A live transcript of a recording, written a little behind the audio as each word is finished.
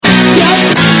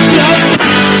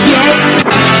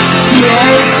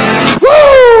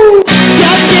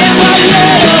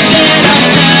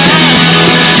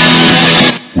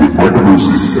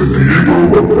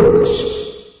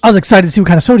was excited to see what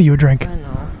kind of soda you would drink. I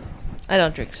know. I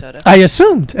don't drink soda. I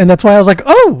assumed, and that's why I was like,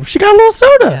 "Oh, she got a little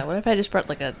soda." Yeah. What if I just brought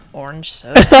like an orange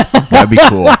soda? That'd be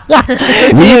cool.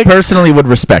 We personally would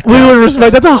respect We that. would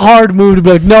respect. That's a hard move to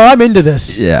be like, "No, I'm into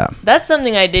this." Yeah. That's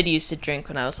something I did used to drink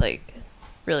when I was like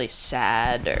really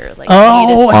sad or like Oh, a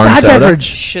needed Orange sad soda? beverage.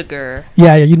 sugar.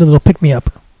 Yeah, you need a little pick me up.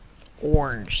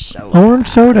 Orange soda. Orange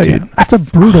soda, Dude. yeah. That's a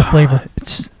brutal flavor.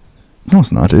 No,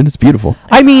 it's not, dude. It's beautiful.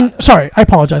 I mean, sorry, I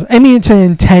apologize. I mean, it's an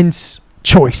intense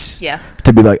choice. Yeah.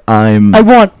 To be like, I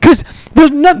want, because there's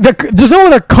no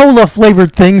other cola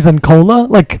flavored things than cola.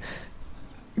 Like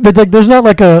there's not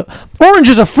like orange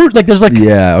is a fruit. Like there's like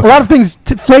Yeah, okay. a lot of things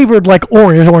flavored like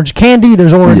orange. There's orange candy.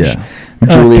 There's orange Yeah.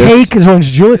 Julius. cake. There's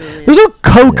orange Julius. There's no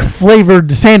Coke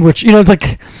flavored sandwich. You know, it's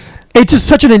like it's just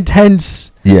such an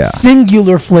intense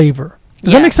singular flavor.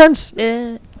 Does that make sense?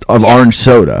 Of orange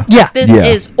soda. Yeah. This Yeah.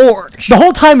 is orange. The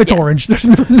whole time it's orange. There's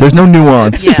There's no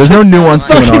nuance. Yeah. There's no nuance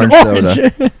to an fucking orange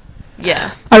soda.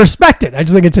 Yeah. I respect it. I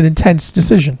just think it's an intense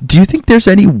decision. Do you think there's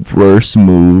any worse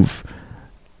move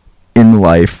in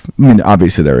life? I mean,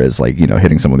 obviously there is, like, you know,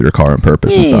 hitting someone with your car on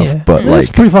purpose and stuff. But it's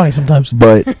like, pretty funny sometimes.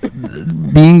 but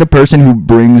being the person who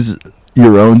brings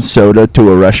your own soda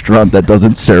to a restaurant that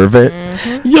doesn't serve it,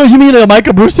 Yo, you mean a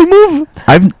Micah Brucey move?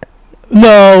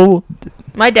 No.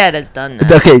 My dad has done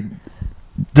that. Okay,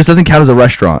 this doesn't count as a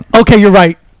restaurant. Okay, you're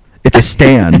right. It's a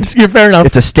stand. You're fair enough.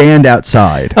 It's a stand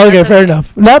outside. Okay, fair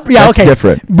enough. Not, yeah, That's okay.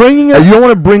 different. Bringing You it. don't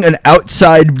want to bring an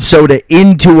outside soda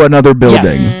into another building.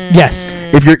 Yes. Yes.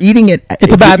 If you're eating it,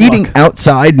 It's a bad you're eating look.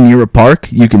 outside near a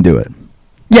park, you can do it.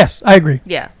 Yes, I agree.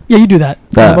 Yeah. Yeah, you do that.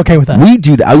 I'm okay with that. We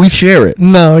do that. We share it.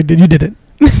 No, you did it.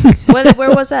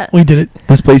 Where was that? We did it.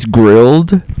 This place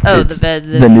Grilled. Oh, It's the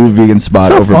new vegan spot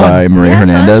So over fun. by Maria Yeah, it's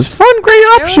fun. Hernandez. Fun, great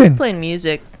Everyone's option. playing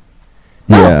music.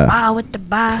 Yeah. Wow, with the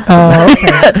bar. Oh,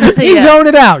 okay. You Yeah. zone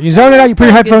it out. You zone it out. You put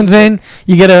your Pretty good. headphones in.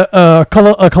 You get a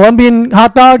Colombian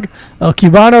hot dog, a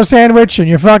Cubano sandwich, and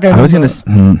you're fucking I was gonna.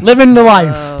 living the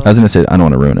life. I was gonna say I don't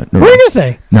want to ruin it. What are you gonna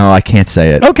say? No, I can't say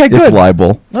it. Okay, good. It's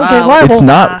libel. Okay, Wow. liable. It's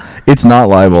not. It's not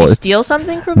libel. You It's, steal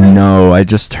something from him? no, I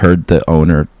just heard the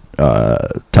owner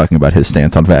talking about his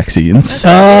stance on vaccines.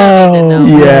 Oh,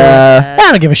 Yeah. I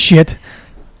don't give a shit.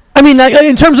 I mean, like,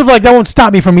 in terms of like, that won't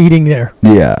stop me from eating there.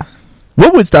 Yeah.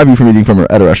 What would stop you from eating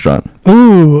at a restaurant?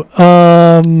 Ooh,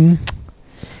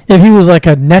 if he was like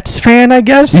a Nets fan, I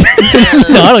guess.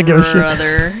 No, I don't give a shit.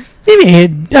 Brother.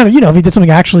 If he did something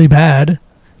actually bad,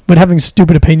 but having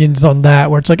stupid opinions on that,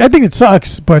 where it's like, I think it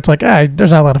sucks, but it's like,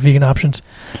 there's not a lot of vegan options.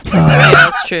 Yeah,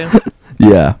 that's true.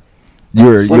 Yeah.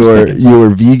 Slim pickings. Your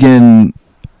vegan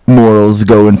morals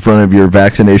go in front of your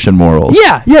vaccination morals.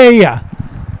 Yeah.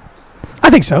 I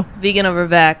think so. Vegan over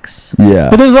vax. Yeah.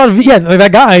 But there's a lot of like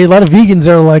that guy. A lot of vegans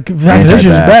are like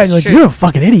vaccination is Anti-vax. bad. You're like, Sure. you're a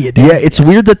fucking idiot, dude. Yeah, it's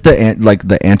weird that the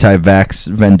anti-vax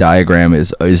Venn diagram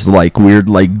is like weird,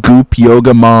 like goop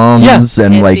yoga moms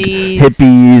and Hippies. like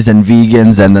hippies and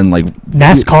vegans, and then like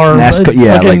NASCAR,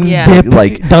 yeah, fucking Yeah.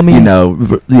 dip dummies.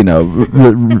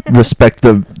 respect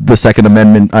the Second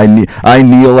Amendment. I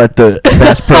kneel at the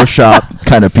Bass Pro Shop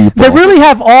kind of people. They really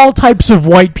have all types of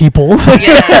white people.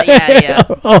 Yeah.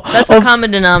 Oh, That's the common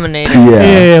denominator.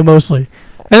 Yeah. mostly.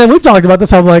 And then we've talked about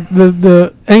this. How like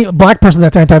any black person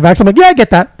that's anti-vax. I'm like, yeah, I get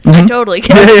that. I totally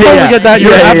get Yeah, it. yeah, Totally yeah. get that. Yeah,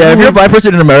 You're yeah, yeah. If absolutely- you're a black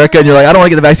person in America and you're like, I don't want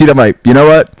to get the vaccine, I'm like, you know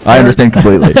what? I understand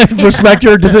completely. Respect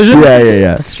your decision.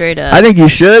 Yeah. Straight up. I think you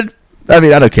should. I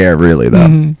mean, I don't care really though.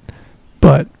 Mhm.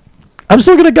 But I'm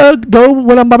still gonna go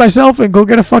when I'm by myself and go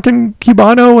get a fucking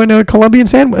Cubano and a Colombian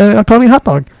a Colombian hot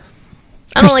dog.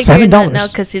 I don't for like hearing that $7. now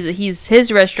because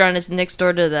his restaurant is next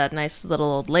door to that nice little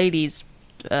old lady's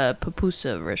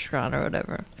pupusa restaurant or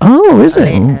whatever. Oh, is it?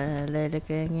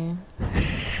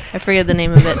 I forget the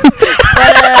name of it.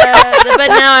 But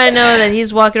now I know that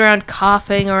he's walking around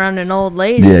coughing around an old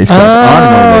lady. Yeah, he's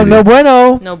got on no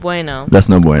bueno. No bueno. That's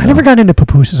no bueno. I never got into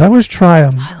pupusas. I always try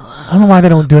them. I don't know why they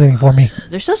don't do anything for me.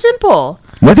 They're so simple.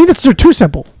 I think they're too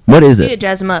simple. What is You it? could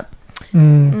jazz them up.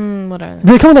 What are they?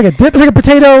 Do they come with like a dip? It's like a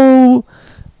potato.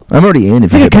 I'm already in.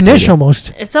 If I you think a get knish potato.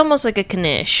 almost. It's almost like a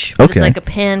knish. But Okay. It's like a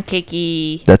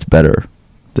pancakey That's better.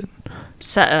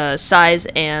 size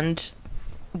and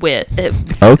width.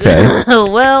 Okay.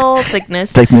 Well,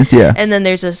 thickness. Thickness, yeah. And then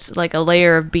there's like a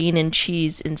layer of bean and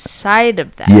cheese inside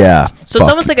of that. Yeah. So it's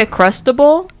almost like a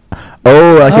crustable,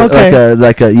 Oh, Okay.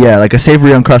 like a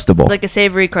savory uncrustable. like a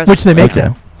savory crustable. Which they make okay.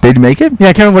 now. They'd make it? Yeah,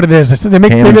 I can't remember what it is. They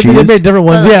make Ham they and made cheese? different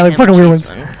ones. Well, Yeah, like ham and fucking weird cheese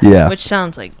ones. one, Yeah. Which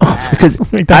sounds like bad. Because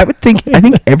I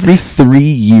think every 3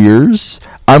 years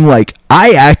I'm like,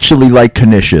 I actually like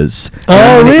Knishes. Oh, And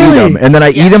I'm gonna really? Eat 'em. And then I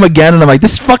eat them again, and I'm like,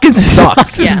 this fucking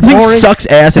sucks. Yeah. This thing Boring. sucks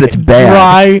ass, and it's bad.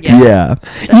 Dry. Yeah.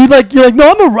 You're like,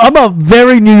 no, I'm a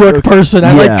very New York person.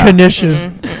 I like Yeah.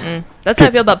 Knishes. That's how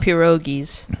I feel about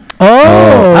pierogies.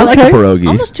 Oh, I like a okay. pierogi.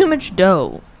 Almost too much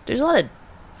dough. There's a lot of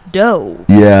dough.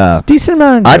 Yeah. It's decent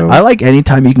amount. Of I like any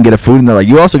time you can get a food, and they're like,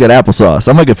 you also get applesauce.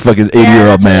 I'm like a fucking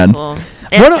 80-year-old that's really man. cool.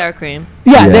 And What a- sour cream.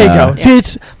 Yeah, there you Yeah. go. See,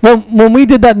 it's when we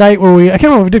did that night where I can't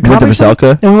remember, we did We went to comedy show,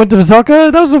 Veselka? and we went to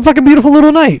Veselka. That was a fucking beautiful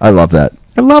little night. I love that.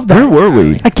 I love that. Where were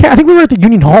we? I think we were at the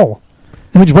Union Hall.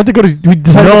 And we just went to go to. We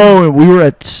decided No, we were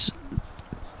at.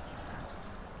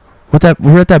 We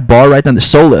were at that bar right down the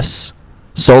Solas,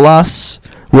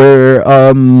 where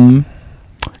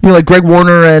like Greg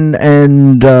Warner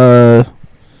and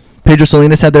Pedro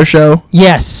Salinas had their show.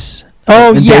 Yes.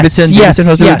 Oh, And yes. Davidson yes.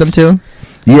 hosted yes. with them too.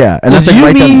 Yeah, and It was that's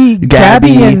like you, right me, down.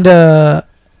 Gabby, and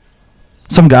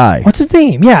some guy. what's his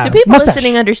name? Yeah. Do people mustache.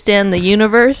 listening understand the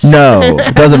universe? No,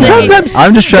 it doesn't matter. Sometimes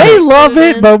I'm just trying. They love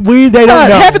it, but they don't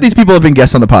know. Half of these people have been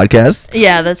guests on the podcast,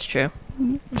 Yeah, that's true.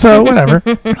 So whatever.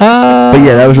 but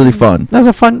yeah, that was really fun. That was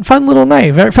a fun little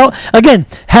night. Again,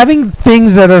 having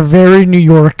things that are very New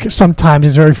York sometimes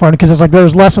is very fun because it's like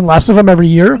there's less and less of them every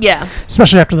year. Yeah.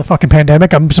 Especially after the fucking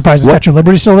pandemic. I'm surprised the What? Statue of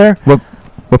Liberty's still there. What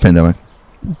pandemic?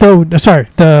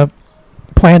 The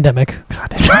pandemic. God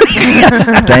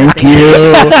damn. Thank you.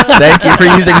 Thank you for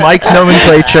using Mike's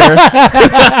nomenclature.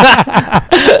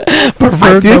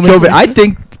 Preferred nomenclature. I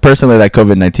think personally that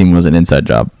COVID-19 was an inside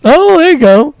job. Oh, there you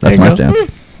go. That's There my you go.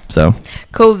 stance. So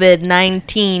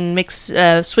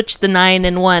COVID-19 switch the 9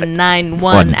 and 1. 9 1.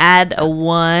 One. Add a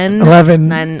 1. 11.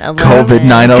 9 11. COVID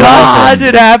 9/11. God,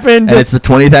 it happened. And it's the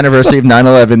 20th anniversary of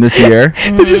 9/11 this year.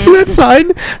 Did you see that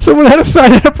sign? Someone had a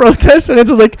sign at a protest, and it's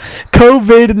like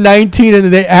COVID-19, and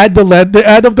then they add they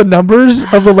add up the numbers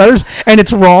of the letters, and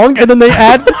it's wrong, and then they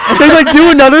like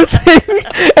do another thing,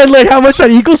 and like how much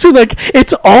that equals to, like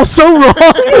it's also wrong.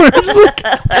 It's like,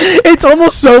 it's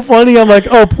almost so funny. I'm like,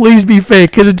 oh, please be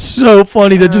fake, because it's so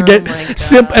funny to just Oh get my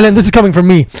simple. And then this is coming from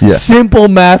me. Yeah. Simple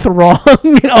math wrong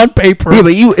on paper. Yeah,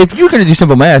 but if you're gonna do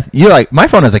simple math, you're like, my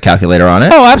phone has a calculator on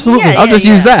it. Oh, absolutely. Yeah, I'll just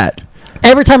use that.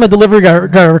 Every time a delivery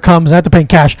driver comes, I have to pay in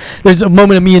cash. There's a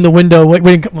moment of me in the window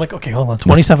waiting. I'm like, okay, hold on.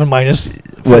 27 minus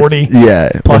 40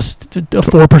 plus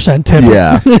 4% tip.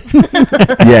 Yeah.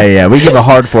 yeah. We give a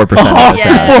hard 4%. Oh,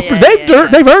 Yeah.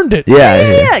 they've earned it.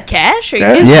 Yeah. Cash? Are you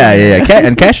Yeah. kidding? Yeah.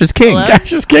 And cash is king. Hello?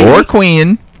 Cash is king. Or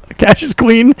queen. Cash is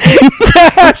queen.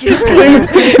 Cash is queen.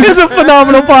 It's a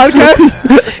phenomenal podcast.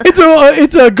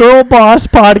 It's a girl boss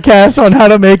podcast on how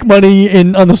to make money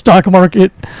on the stock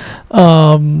market.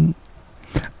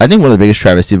 I think one of the biggest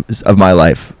travesties of my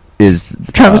life is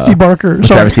Travesty Barker.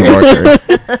 Sorry. Travesty Barker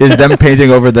is them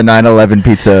painting over the 9/11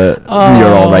 pizza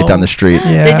mural right down the street.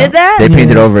 Yeah. They did that? They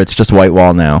painted Yeah. over. It's just white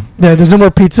wall now. Yeah, there's no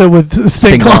more pizza with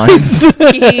stink Stink lines.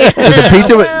 There's a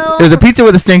pizza with there's a pizza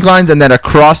with the stink lines, and then a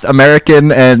crossed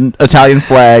American and Italian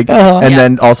flag, and Yeah.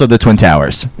 then also the Twin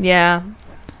Towers. Yeah.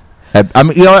 I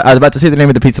mean, you know what? I was about to say the name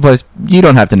of the pizza place. You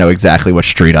don't have to know exactly what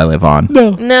street I live on.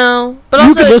 No. No. But You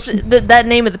also, could it's, listen- that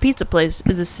name of the pizza place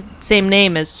is the same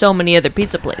name as so many other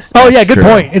pizza places. Oh yeah, good True.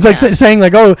 point. It's like Yeah. saying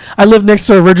like, oh, I live next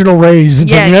to Original Ray's.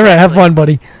 It's Yeah, like, you never have exactly. fun,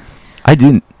 buddy. I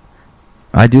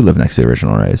do live next to the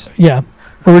Original Ray's. Yeah,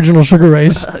 Original Sugar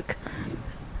Ray's. Fuck.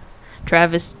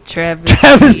 Travis.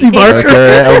 Travesty Barker.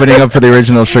 Barker opening up for the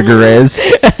Original Sugar Ray's.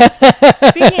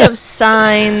 Speaking of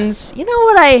signs, you know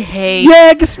what I hate?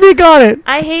 Yeah, can speak on it.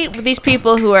 I hate these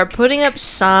people who are putting up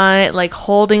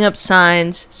holding up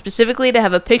signs specifically to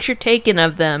have a picture taken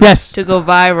of them. Yes. To go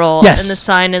viral. Yes. And the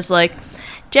sign is like,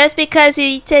 just because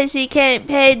he says he can't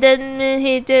pay doesn't mean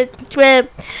he did trip.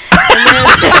 And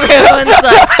then everyone's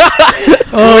like,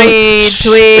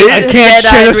 retweet. I can't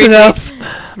share this enough.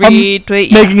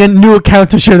 Retweet. Yeah. Making a new account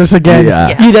to share this again. Yeah.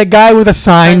 Yeah. You that guy with a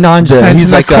sign, nonsense. He's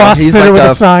and like the CrossFitter with a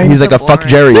sign. He's like a So fuck boring.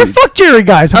 Jerry. They're fuck Jerry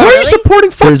guys. Why are you really?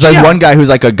 supporting fuck There's like Jerry? one guy who's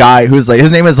like a guy who's like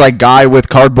his name is like guy with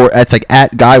cardboard. It's like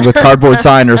at guy with cardboard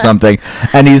sign or something,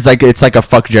 and he's like it's like a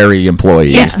fuck Jerry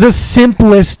employee. Yeah. It's the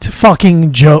simplest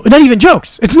fucking joke. Not even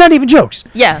jokes. It's not even jokes.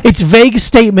 Yeah. It's vague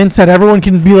statements that everyone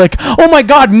can be like, "Oh my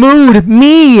god, mood,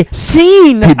 me,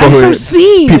 seen. I'm so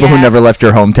seen." People who never Yes. left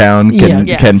your hometown can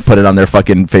Yeah. can put it on their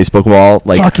fucking Facebook wall,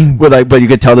 like Fucking- with like, but you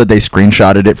could tell that they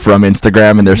screenshotted it from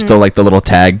Instagram, and there's still like the little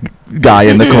tag guy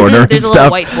in the corner There's and a little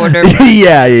stuff. white border.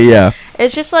 yeah.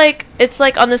 It's just like, it's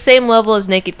like on the same level as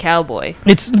Naked Cowboy.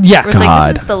 It's yeah. Where it's like,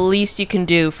 God. this is the least you can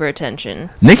do for attention.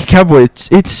 Naked Cowboy.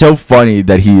 It's so funny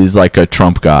that he is like a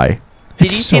Trump guy. Did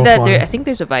It's you see so that? funny. I think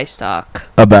there's a Vice doc.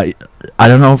 About I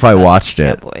don't know if I watched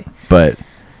it, Cowboy. but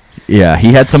yeah,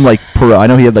 he had some like pro. I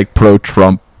know he had like pro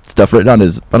Trump stuff written on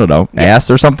his, I don't know, ass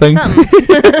or something. Something.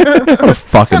 What a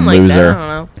fucking Something like that. loser. I don't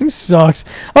know. He sucks.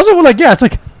 Also, like, yeah, it's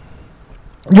like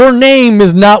your name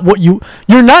is not what you're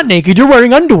not naked. You're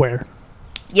wearing underwear.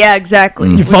 Yeah, exactly.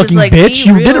 You Which is fucking like, bitch. be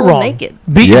You did it real wrong. Naked.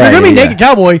 If you're Yeah, gonna be yeah, naked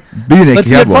cowboy, Be a naked let's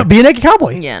see it cowboy. be a naked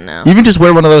cowboy. Yeah, no. Even just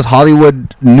wear one of those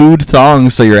Hollywood nude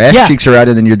thongs so your ass Yeah. cheeks are out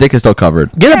and then your dick is still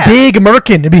covered. Get Yeah. a big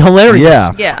merkin. It'd be hilarious.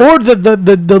 Yeah. Yeah. Or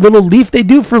the little leaf they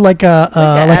do for like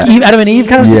Adam Eve, Adam and Eve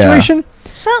kind of Yeah. situation.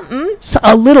 Something. So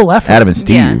a little effort. Adam and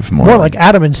Steve. Yeah. More like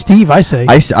Adam and Steve, I say.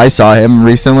 I saw him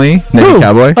recently, naked Who?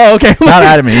 cowboy. Oh, okay. Not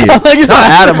Adam and Eve. I thought you saw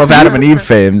Not Adam of Steve. Adam and Eve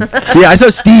fame. Yeah, I saw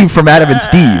Steve from Adam and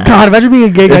Steve. God, imagine being a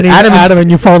gay guy It's named Adam Adam, and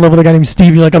and you fall in love with a guy named Steve.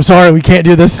 And you're like, I'm sorry, we can't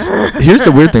do this. Here's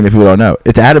the weird thing that people don't know.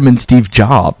 It's Adam and Steve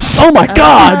Jobs. Oh my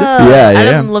God. Yeah,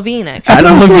 Adam yeah. Levine, actually.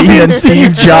 Adam Levine and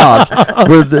Steve Jobs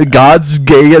were God's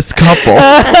gayest couple.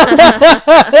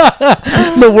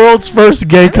 The world's first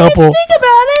gay couple. Think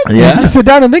about it. Yeah. You sit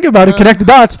down and think about it. Connect the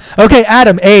dots. Okay,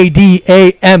 Adam,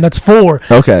 A-D-A-M. That's 4.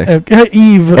 Okay.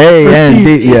 Eve. or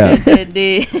Steve.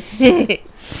 Yeah.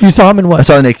 You saw him in I what?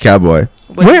 saw a naked cowboy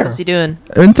What Where? was he doing?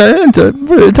 in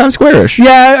Times Square-ish.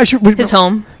 Yeah, I should. His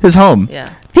home. His home.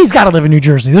 Yeah. He's got to live in New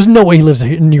Jersey. There's no way he lives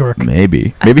in New York.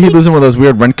 Maybe he lives in one of those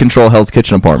weird rent control Hell's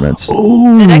Kitchen apartments.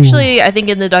 Ooh. And actually, I think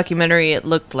in the documentary it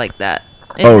looked like that.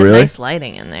 It Oh, had really? Nice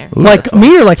lighting in there. Ooh, Like that's fun.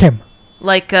 me or like him?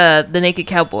 Like the naked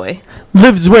cowboy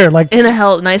Lives where? Like in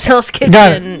a nice Hell's Got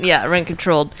it. Kitchen. Yeah, rent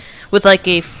controlled, with like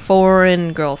a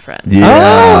foreign girlfriend.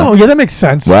 Yeah. Oh, yeah, that makes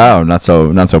sense. Wow, not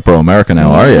so pro America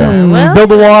now, are you? Well, Build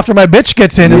the wall after my bitch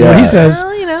gets in is what Yeah. he says.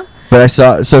 Well, you know. But I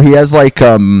saw, so he has like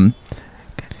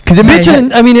because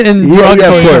Bitch, I mean, in yeah, of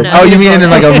derogatory course. no, Oh, you mean in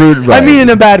like a rude? Right. I mean in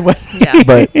a bad way. Yeah.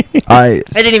 but I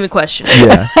didn't even question it.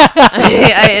 yeah.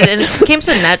 And it came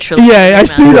so naturally. Yeah, I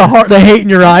see the hate in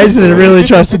your eyes, and I really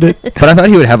trusted it. But I thought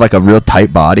he would have like a real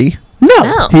tight body.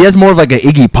 No. He has more of like a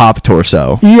Iggy Pop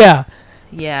torso. Yeah,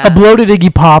 Yeah. a bloated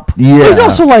Iggy Pop. Yeah. He's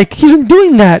also like he's been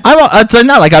doing that. It's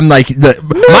not like I'm like my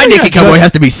you're naked not cowboy judging.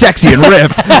 has to be sexy and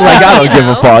ripped. Like I don't give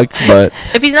a fuck. But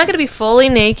If he's not going to be fully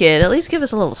naked, at least give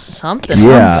us a little something.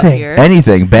 yeah, Something. Here.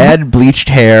 anything. Bad bleached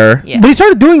hair. Yeah. But he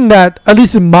started doing that, at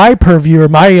least in my purview or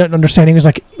my understanding, was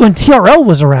like when TRL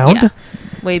was around. Yeah.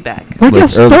 Way back. Like, Like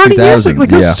that's early 30 years ago. 2000s, Like,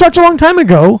 that's yeah. such a long time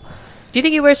ago. Do you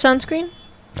think he wears sunscreen?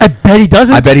 I bet he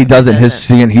doesn't. I bet he doesn't. His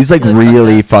Doesn't. skin. He's like Really fucked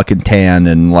really up. fucking tan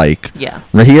and like. Yeah.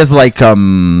 He has like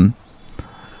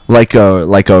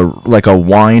a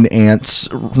wine ant's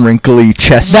wrinkly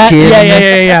chest That, skin.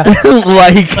 yeah.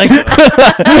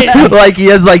 like he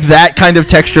has like that kind of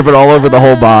texture, but all over the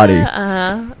whole body.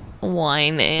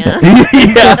 Wine ant.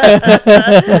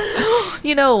 Yeah,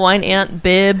 You know, wine ant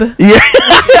bib. yeah.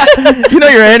 You know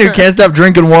your aunt who can't stop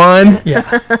drinking wine,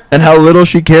 Yeah. and how little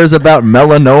she cares about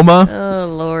melanoma. Oh,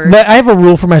 Lord. But I have a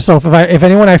rule for myself. If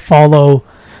anyone I follow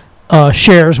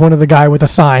shares one of the guy with a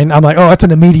sign, I'm like, oh, that's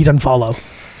an immediate unfollow.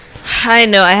 I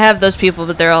know, I have those people,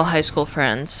 but they're all high school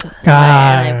friends. And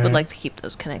I would like to keep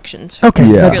those connections. Okay,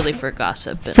 Yeah. that's Purely for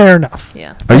gossip. And, fair enough.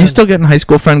 yeah. Are you still getting high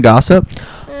school friend gossip?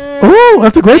 Oh,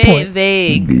 that's a great point.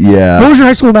 Vague. What Yeah. was your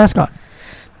high school mascot?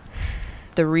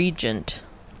 The regent.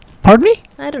 Pardon me?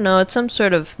 I don't know. It's some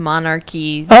sort of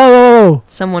monarchy. Oh,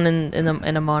 Someone in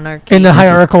a monarchy. in the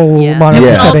hierarchical Yeah. monarchy It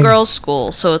was Yeah. an setting. all-girls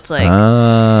school, so it's like,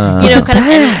 Ah. you know, kind of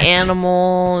that. any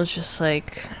animal. It's just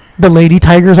like, The Lady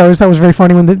Tigers. I always thought was very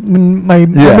funny when my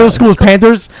middle school was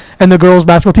Panthers and the girls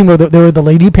basketball team they were the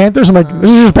Lady Panthers. I'm like, this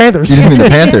is just Panthers. You just mean the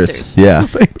Panthers. Panthers. Yeah.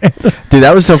 Say Panthers. Dude,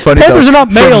 that was so funny. Panthers though. are not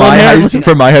male,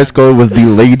 For my high school, it was the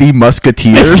Lady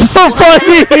Musketeers. It's so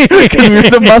funny. We were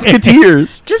the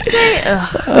Musketeers. just say,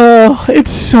 ugh. Oh, it's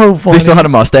so funny. They still had a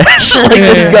mustache. Like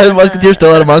Yeah. the guy, the Musketeers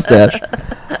still had a mustache.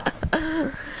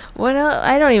 What else?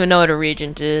 I don't even know what a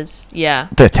regent is. Yeah.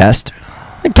 The test.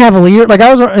 Cavalier. Like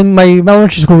I was in my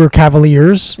elementary school, we were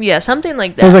Cavaliers. Yeah, something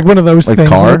like that. It was like one of those Like things.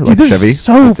 car? Dude, Like this Chevy? is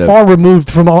so Like the- far removed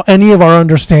from any of our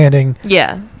understanding.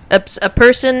 Yeah. A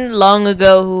person long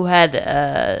ago who had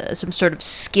some sort of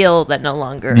skill that no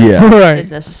longer Yeah. Right.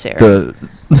 is necessary.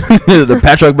 The the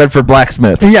Patchwork Bedford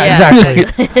blacksmiths. Yeah, Yeah.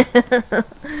 exactly.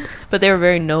 But they were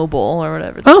very noble or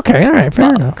whatever. Okay, all right, fair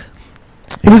Fuck. enough.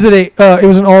 Was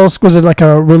it like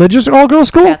a religious all girls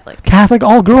school? Catholic. Catholic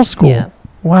all girls school. Yeah.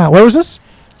 Wow. Where was this?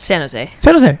 San Jose.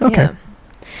 San Jose. Okay. Yeah.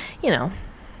 You know.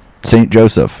 St.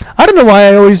 Joseph. I don't know why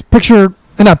I always picture.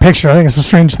 Not picture. I think it's a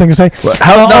strange thing to say.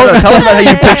 How, no, tell us about how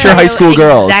you picture high school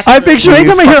girls. Exactly. I picture You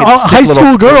anytime I hear fucking sick high little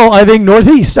school prick. girl, I think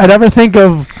Northeast. I never think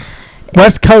of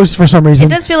West Coast for some It reason.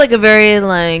 does feel like a very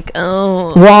like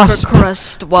Wasp.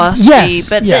 crust waspy. Yes,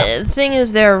 But yeah. the thing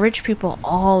is, there are rich people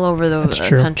all over the That's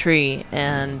true. country,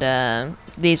 and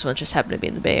these ones just happen to be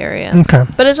in the Bay Area. Okay.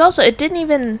 But it's also it didn't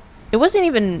even it wasn't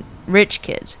even rich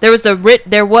kids. There was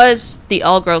the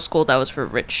all girls school that was for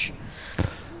rich,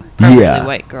 primarily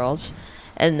white girls,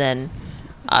 and then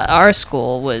our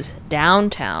school was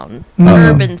downtown,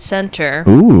 urban center,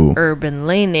 urban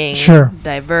leaning,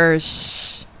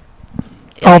 diverse.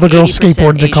 All the girls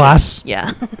skateboarded to class.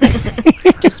 Yeah,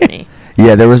 just me.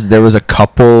 Yeah, there was a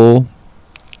couple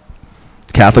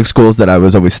Catholic schools that I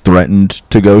was always threatened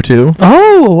to go to.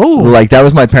 Oh. Like, that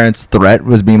was my parents' threat,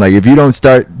 was being like, if you don't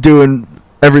start doing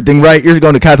everything right, you're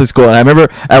going to Catholic school. And I remember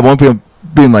at one point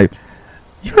being like,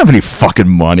 you don't have any fucking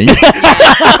money.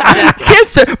 Can't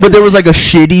say. But there was like a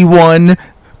shitty one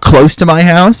close to my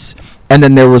house, and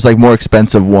then there was like more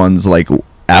expensive ones like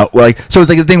out, like, so it's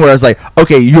like the thing where I was like,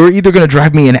 okay, you're either going to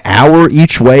drive me an hour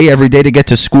each way every day to get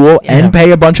to school and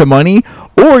pay a bunch of money,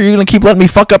 or you're going to keep letting me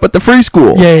fuck up at the free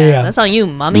school. Yeah. That's on you,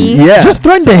 mommy. Yeah. Just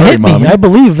threatened to hit me. I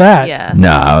believe that. Yeah. No,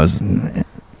 I was...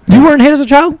 You weren't hit as a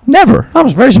child? Never. I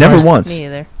was very surprised. Never once. Me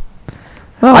either.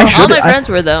 Oh. All my friends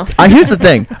were, though. Here's the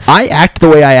thing. I act the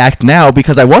way I act now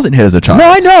because I wasn't hit as a child. No,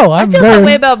 I know. I feel that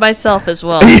way about myself as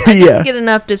well. Yeah. I didn't get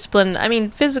enough discipline. I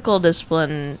mean, physical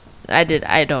discipline, I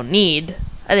didn't need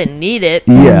it.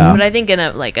 Yeah. But I think in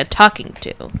a talking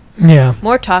to. Yeah.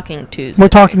 More talking tos. More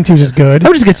talking tos is good. I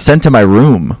would just get sent to my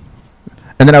room.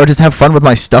 And then I would just have fun with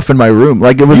my stuff in my room.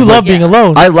 Like, it was. You love being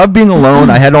alone. I love being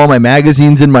alone. I had all my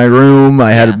magazines in my room.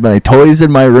 I had my toys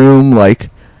in my room.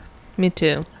 Like. Me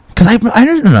too. Because I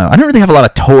don't know. I don't really have a lot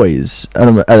of toys. I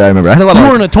remember. I had a lot. You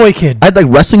weren't a toy kid. I had like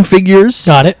wrestling figures.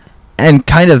 Got it. And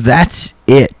kind of that's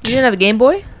it. You didn't have a Game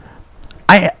Boy?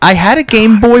 I had a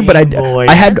Game Boy, but I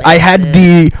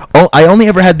only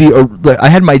ever had I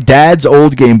had my dad's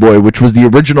old Game Boy, which was the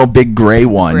original big gray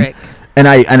one. Brick. And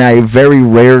I very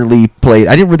rarely played.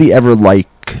 I didn't really ever like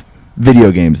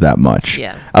video games that much.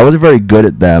 Yeah. I wasn't very good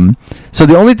at them. So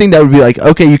the only thing that would be like,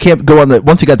 okay, you can't go on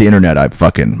once you got the internet,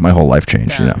 my whole life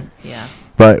changed, you know. Yeah.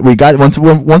 But we got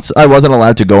once I wasn't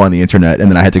allowed to go on the internet,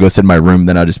 and then I had to go sit in my room,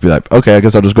 then I'd just be like, okay, I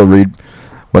guess I'll just go read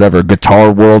whatever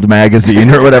Guitar World magazine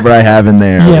or whatever I have in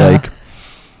there.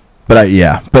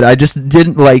 Yeah. But I just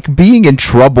didn't like being in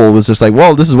trouble. Was just like,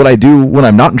 well, this is what I do when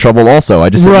I'm not in trouble. Also, I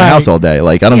just sit in the house all day.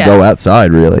 Like, I don't go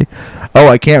outside really. Oh,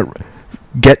 I can't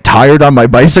get tired on my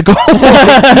bicycle.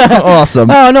 Awesome.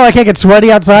 Oh no, I can't get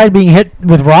sweaty outside being hit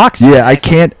with rocks. Yeah, I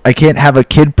can't have a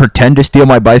kid pretend to steal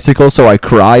my bicycle, so I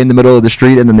cry in the middle of the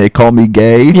street and then they call me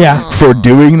gay for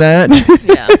doing that.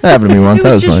 Yeah. That happened to me once.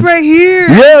 It was just right here.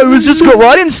 Yeah, it was just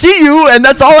well, I didn't see you, and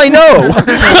that's all I know.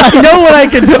 I know what I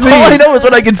can see. All I know is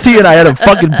what I can see, and I had a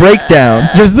fucking breakdown.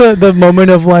 Just the moment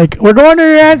of like, we're going to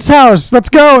your aunt's house, let's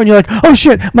go, and you're like, oh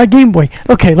shit, my Game Boy.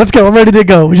 Okay, let's go, I'm ready to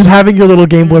go. Just having your little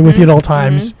Game Boy with you at all times.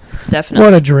 Definitely.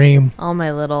 What a dream. All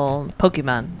my little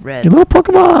Pokemon Red. Your little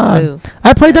Pokemon. Blue.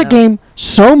 I played that game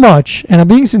so much, and I'm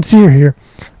being sincere here.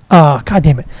 God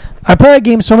damn it. I played that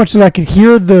game so much that I could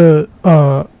hear the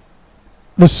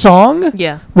song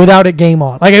without a game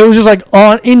on. Like, it was just like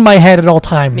on in my head at all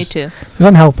times. Me too. Because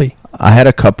I'm healthy. I had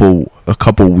a couple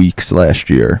weeks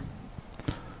last year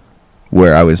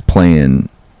where I was playing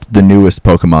the newest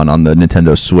Pokemon on the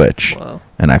Nintendo Switch. Whoa.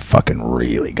 And I fucking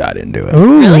really got into it.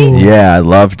 Ooh. Really? Yeah, I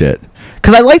loved it.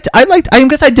 Because I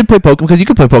guess I did play Pokemon, because you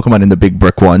could play Pokemon in the big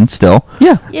brick one still.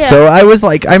 Yeah. So I was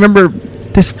like, I remember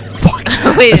this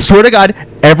I swear to God,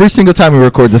 every single time we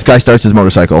record, this guy starts his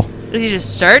motorcycle. Is he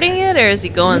just starting it, or is he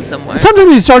going somewhere?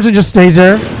 Sometimes he starts and just stays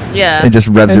there. Yeah. And just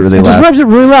revs it really loud. Just revs it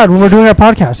really loud when we're doing our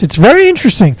podcast. It's very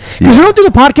interesting. Because we don't do the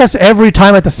podcast every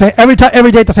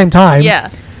day at the same time.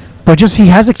 Yeah. But just he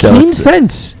has a keen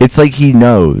sense. It's like he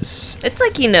knows. It's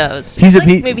like he knows.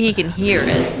 Maybe he can hear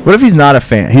it. What if he's not a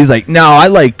fan? He's like, no, I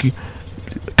like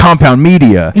compound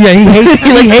media. Yeah, he hates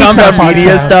compound our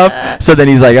media podcast. stuff. So then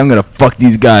he's like, I'm gonna fuck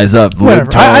these guys up. Whatever.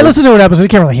 I listened to an episode. You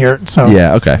can't really hear it. So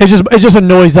yeah, okay. It just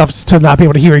annoys us to not be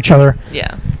able to hear each other.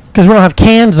 Yeah. Because we don't have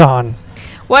cans on.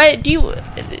 Why do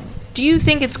you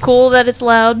think it's cool that it's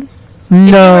loud? No. If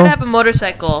you were to have a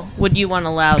motorcycle, would you want a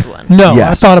loud one? No.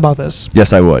 Yes. I thought about this.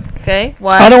 Yes, I would. Okay.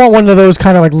 Why? I don't want one of those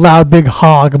kind of like loud big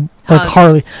hog like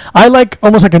Harley. I like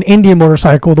almost like an Indian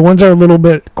motorcycle. The ones that are a little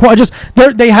bit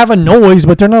they have a noise,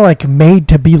 but they're not like made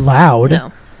to be loud.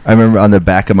 No. I remember on the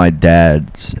back of my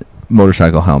dad's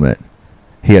motorcycle helmet,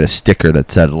 he had a sticker that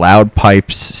said "Loud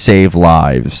pipes save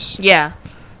lives." Yeah.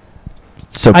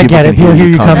 So I people get can it. hear you Hear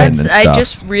you coming and stuff. I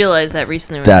just realized that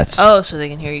recently. So they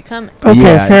can hear you coming. Okay,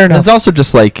 fair enough. It's also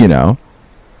just like, I don't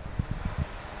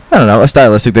know, a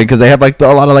stylistic thing, because they have like a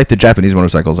lot of like the Japanese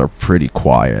motorcycles are pretty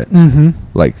quiet. Mm-hmm.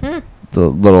 Like the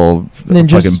little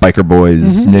Ninjas. fucking biker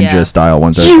boys ninja style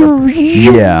ones are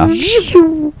yeah.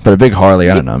 But a big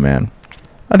Harley, I don't know, man.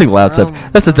 I think loud stuff.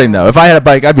 That's the thing though. If I had a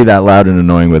bike, I'd be that loud and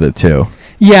annoying with it too.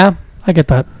 Yeah. I get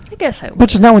that. I guess I would. But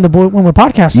just not when we're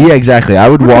podcasting. Yeah, exactly. I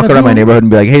would We're walk trying to around my do- neighborhood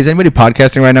and be like, "Hey, is anybody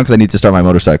podcasting right now? Because I need to start my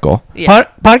motorcycle." Yeah.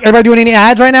 Everybody doing any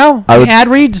ads right now? I Any would- ad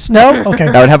reads? No? Okay.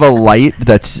 I would have a light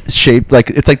that's shaped like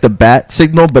it's like the bat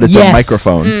signal, but it's Yes. a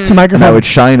microphone. It's a And microphone. I would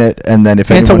shine it, and then if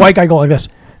and it's a anyone- white guy going like this.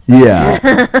 Yeah,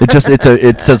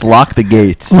 it says lock the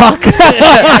gates. Lock. Yeah,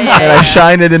 yeah, And I yeah.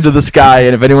 shine it into the sky,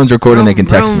 and if anyone's recording, they can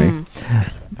text me.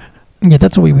 Yeah,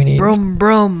 that's what we need. Brum,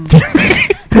 brum.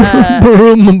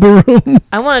 Broom, broom.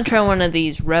 I want to try one of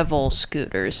these Revel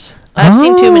scooters. I've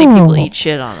seen too many people eat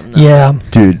shit on them, though. Yeah.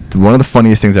 Dude, one of the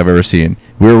funniest things I've ever seen.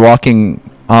 We were walking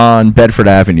on Bedford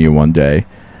Avenue one day,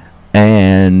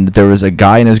 and there was a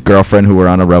guy and his girlfriend who were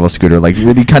on a Revel scooter, like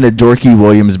really kind of dorky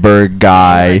Williamsburg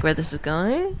guy. Like where this is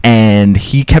going? And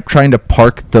he kept trying to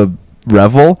park the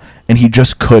Revel, and he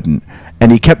just couldn't.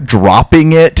 And he kept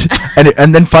dropping it,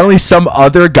 and then finally some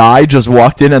other guy just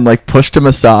walked in and like pushed him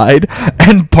aside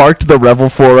and parked the Revel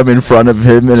for him in front of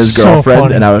him and his So girlfriend.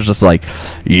 funny. And I was just like,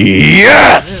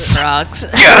 yes, This rocks.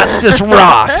 yes, this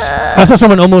rocks. I saw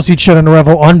someone almost eat shit on a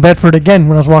Revel on Bedford again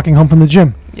when I was walking home from the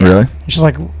gym. Yeah. Really? It's just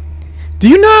like, do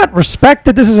you not respect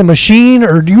that this is a machine,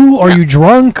 or are you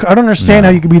drunk? I don't understand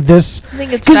how you could be this. I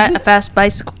think it's 'Cause a fast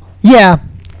bicycle. Yeah,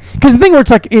 because the thing where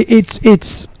it's like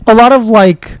it's a lot of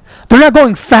like they're not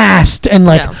going fast and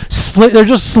like No. they're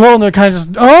just slow and they're kind of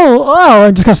just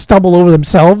and just kind of stumble over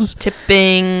themselves,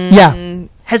 Tipping. Yeah.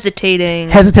 Hesitating.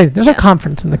 hesitating. There's Yeah. no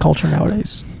confidence in the culture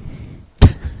nowadays.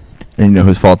 And you know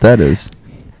whose fault that is?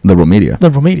 Liberal media.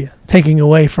 Liberal media taking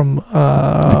away from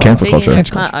The cancel Taking culture.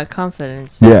 Cancel culture. Our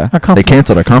confidence. Yeah, Our they confidence.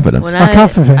 canceled our confidence. When Our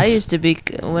confidence. I used to be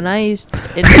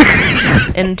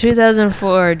in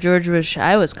 2004, George Bush,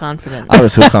 I was confident. I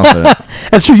was so confident.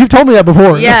 That's true. You've told me that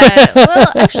before. Yeah,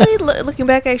 well, actually, looking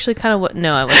back, I actually kind of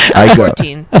no, I wasn't. I was I go-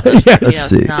 14. I was, Yes. 14, I Let's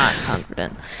see. was not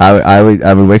confident.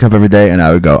 I would wake up every day and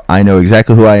I would go, I know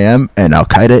exactly who I am, and Al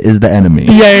Qaeda is the enemy.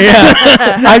 Yeah.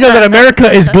 I know that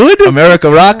America is good. America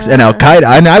rocks, and Al Qaeda.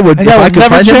 And I would, And if that I would could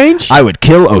never find change? him, I would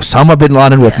kill Osama bin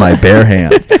Laden with my bare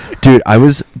hands. Dude, I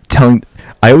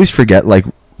always forget, like,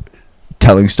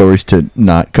 telling stories to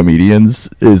not comedians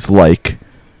is like,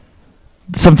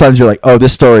 sometimes you're like, oh,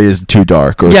 this story is too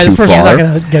dark or Yeah, too this person's far. not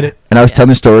gonna get it. And I was telling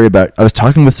a story about, I was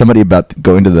talking with somebody about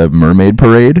going to the mermaid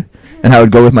parade, and I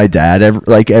would go with my dad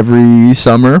every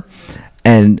summer.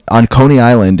 And on Coney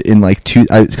Island in like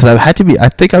because I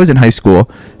think I was in high school.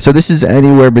 So this is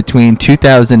anywhere between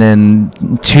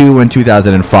 2002 and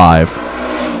 2005.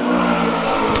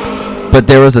 But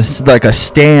there was a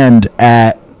stand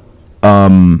at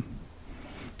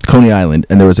Coney Island,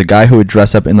 and there was a guy who would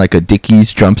dress up in like a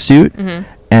Dickies jumpsuit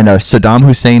and a Saddam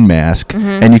Hussein mask,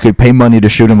 and you could pay money to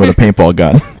shoot him with a paintball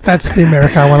gun. That's the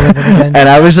America I want to live in again. And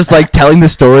I was just like telling the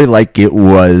story like it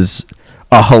was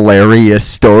a hilarious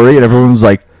story, and everyone was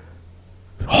like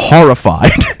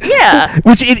horrified. Yeah.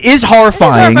 Which it is It's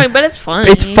horrifying. horrifying, but it's funny.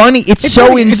 It's funny. It's so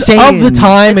funny. It's insane. of the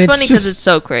time. It's and funny it's because just it's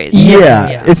so crazy. Yeah.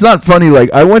 Yeah. It's not funny.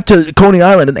 Like, I went to Coney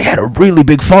Island and they had a really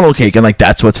big funnel cake, and like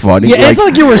that's what's funny. yeah. It's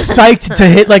like you were psyched to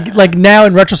hit like now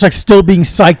in retrospect, still being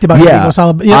psyched about hitting yeah.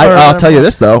 Osama. I'll tell you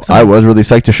this though. I was really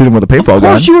psyched to shoot him with a paintball Of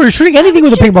gun. course, you were shooting anything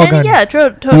with a paintball gun. Yeah,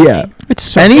 totally. Yeah. It's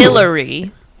so. Any-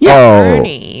 Hillary. Oh.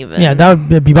 Bernie, even. Yeah, that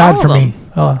would be bad All for of me.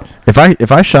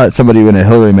 If I shot somebody in a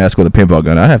Hillary mask with a paintball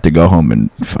gun, I'd have to go home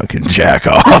and fucking jack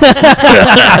off.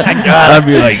 I'd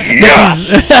be like,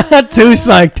 yes. Too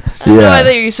psyched. No, I Yeah.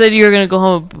 thought you said you were gonna go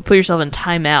home and put yourself in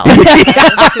timeout. That's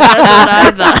what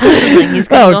I thought. Like, he's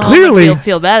gonna Oh, go clearly. home and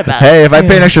feel bad about it. Hey, if I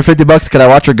pay an extra $50, can I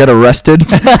watch her get arrested?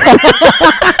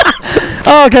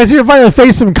 Oh, okay. So you're finally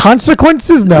face some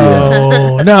consequences?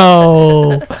 No,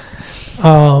 no.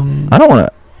 I don't want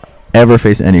to ever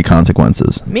face any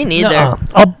consequences. Me neither.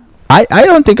 I'll- I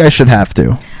don't think I should have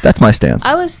to. That's my stance.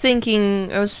 I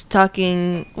was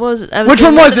talking. What was it? I Which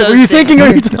doing one was of it? Were those you thinking?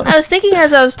 things. Or you talking? I was thinking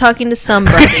as I was talking to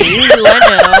somebody who I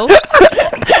know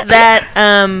that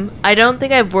I don't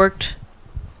think I've worked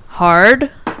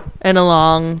hard in a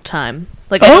long time.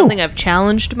 Like, I Oh. don't think I've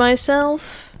challenged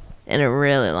myself in a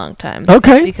really long time.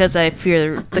 Okay. Because I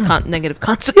fear the negative Yeah,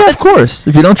 consequences. of course.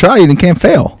 If you don't try, you can't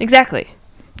fail. Exactly.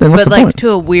 Then what's But the like point? to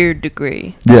a weird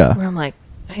degree. Yeah. Where I'm like,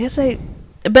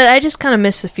 but I just kind of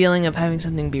miss the feeling of having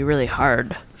something be really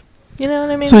hard. You know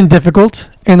what I mean? Something difficult,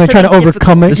 and they try to Something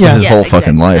overcome it. This is Yeah, his whole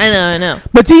fucking life. I know.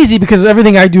 but it's easy because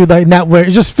everything I do like in that way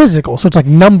is just physical. So it's like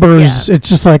numbers. Yeah. It's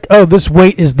just like, oh, this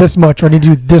weight is this much, or I need to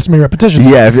do this many repetitions.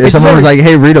 Yeah, if It's someone was very- like,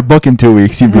 "Hey, read a book in 2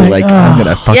 weeks," you'd be Like, like, "I'm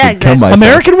gonna fucking Yeah, kill exactly. myself."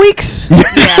 American weeks.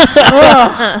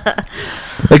 Yeah.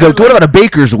 Like, what about a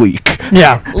baker's week?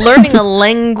 Yeah. Learning a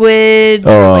language,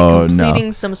 Oh, like no.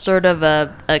 completing some sort of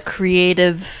a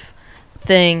creative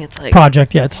thing. It's like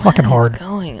project. Yeah, it's fucking hard. What's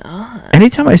going on?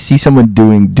 Anytime I see someone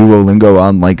doing Duolingo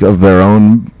on like of their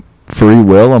own free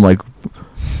will, I'm like,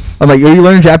 are you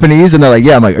learning Japanese? And they're like,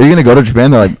 yeah. I'm like, are you gonna go to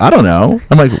Japan? They're like, I don't know.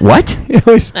 I'm like, what?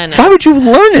 I know. Why would you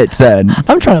learn it then?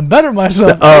 I'm trying to better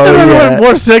myself. Oh, I've never yeah. been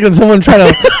more sick than someone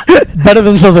trying to better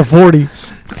themselves at 40.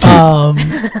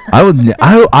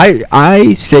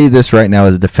 I say this right now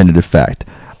as a definitive fact.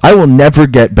 I will never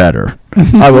get better.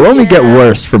 I will only get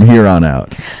worse from here on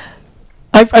out.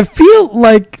 I feel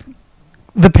like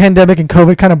the pandemic and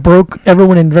COVID kind of broke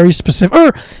everyone in very specific,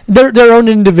 or their own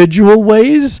individual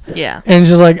ways. Yeah. And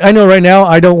just like, I know right now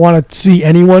I don't want to see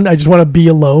anyone. I just want to be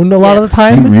alone a lot of the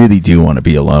time. You really do want to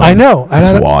be alone. I know.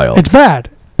 It's wild. It's bad.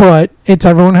 But it's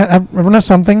everyone has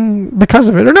something because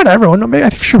of it. Or not everyone. I'm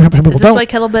sure people don't. Is this why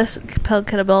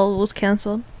kettlebell was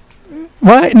canceled?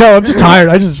 What? No, I'm just tired.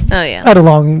 I Oh, yeah. had a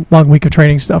long week of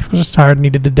training stuff. I was just tired and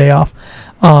needed a day off.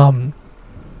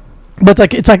 But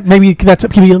it's like maybe that's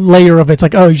maybe a layer of it. It's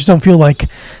like, oh, you just don't feel like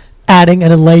adding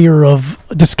a layer of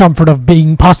discomfort of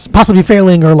being possibly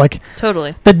failing, or like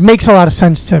Totally. that makes a lot of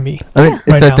sense to me. I mean, it's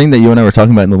Right that now. thing that you and I were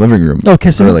talking about in the living room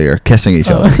Kissing earlier, kissing each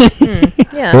other.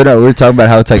 Yeah. We were talking about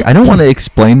how it's like, I don't want to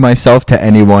explain myself to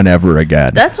anyone ever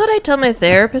again. That's what I tell my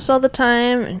therapist all the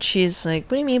time, and she's like,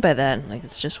 "What do you mean by that?" Like,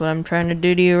 it's just what I'm trying to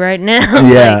do to you right now.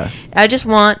 Yeah. Like, I just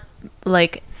want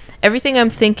like everything I'm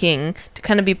thinking to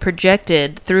kind of be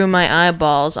projected through my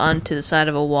eyeballs onto the side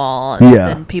of a wall, and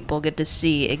then people get to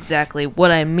see exactly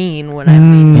what I mean when I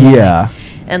mean. Yeah.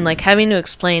 And like having to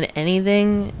explain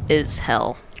anything is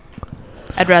hell.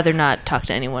 I'd rather not talk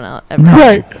to anyone else ever.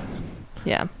 Right.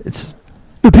 Yeah. It's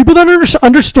The people that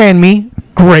understand me,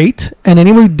 great. And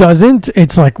anyone who doesn't,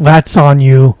 it's like, that's on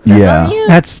you. That's yeah. on you.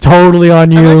 That's totally on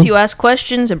you. Unless you ask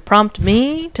questions and prompt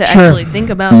me to Sure. actually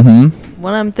think about Mm-hmm.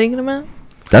 what I'm thinking about.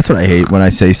 That's what I hate when I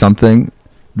say something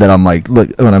that I'm like, look,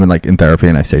 when I'm in therapy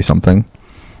and I say something,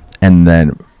 and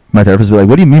then my therapist will be like,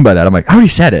 what do you mean by that? I'm like, I already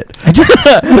said it. I just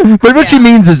But what she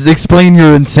means is explain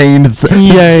your insane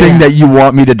thing that you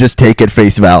want me to just take at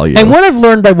face value. And what I've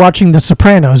learned by watching The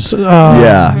Sopranos,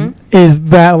 is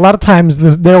that a lot of times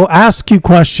they'll ask you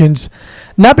questions,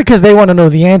 not because they want to know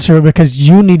the answer, but because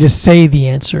you need to say the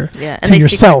answer Yeah, and to they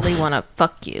yourself. secretly want to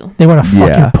fuck you. They want to fuck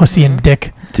Yeah. your pussy and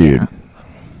dick. Dude.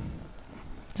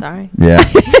 Sorry. Yeah.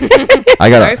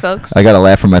 Sorry, folks. I got a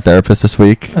laugh from my therapist this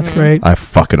week. That's great. I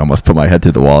fucking almost put my head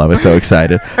through the wall. I was so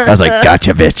excited. I was like,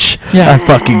 "Gotcha, bitch! Yeah. I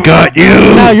fucking got you."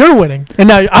 Now you're winning, and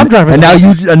now I'm driving.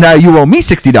 And now you owe me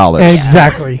 $60.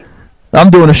 Exactly. I'm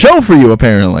doing a show for you,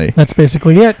 apparently. That's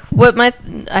basically it. What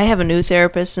I have a new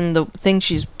therapist, and the thing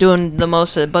she's doing the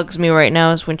most that bugs me right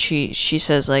now is when she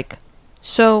says like,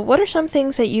 "So what are some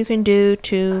things that you can do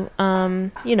to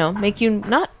make you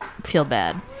not feel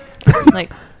bad?"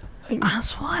 Like,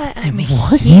 that's what I mean.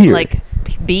 Here. Like,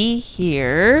 be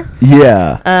here.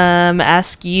 Yeah.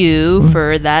 Ask you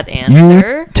for that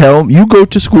answer. You go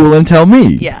to school and tell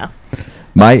me. Yeah.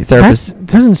 My therapist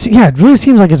It really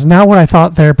seems like it's not what I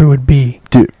thought therapy would be.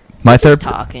 Dude, my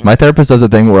talking. My therapist does a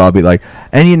thing where I'll be like,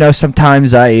 and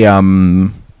sometimes I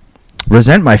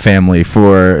resent my family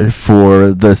for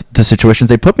the situations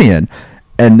they put me in,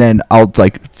 and then I'll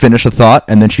like finish a thought,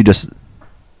 and then she just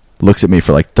looks at me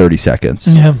for like 30 seconds.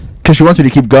 Yeah. Because she wants me to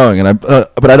keep going, and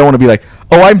but I don't want to be like,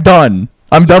 oh, I'm done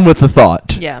with the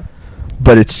thought. Yeah.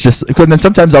 But it's just, and then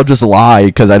sometimes I'll just lie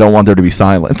because I don't want there to be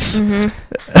silence.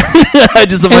 I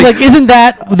just am And like, isn't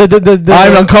that the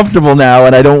I'm uncomfortable now,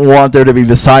 and I don't want there to be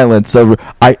the silence. So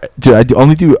I've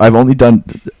only done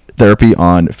therapy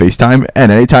on FaceTime,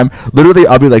 and anytime, literally,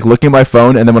 I'll be like looking at my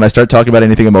phone, and then when I start talking about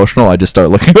anything emotional, I just start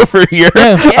looking over here.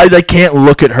 Yeah. I can't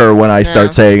look at her when I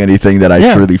start saying anything that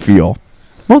I truly feel.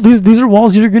 Well, these are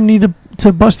walls you're going to need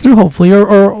to bust through, hopefully,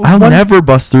 or I'll never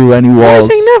bust through any Why are you walls.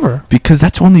 saying never? Because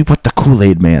that's only what the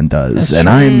Kool-Aid Man does, That's and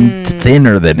I'm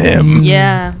thinner than him.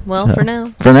 Yeah. Well, for now.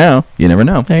 For now, you never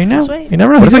know. There you know. That's right. You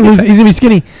never know. What He's if I gonna get he's gonna be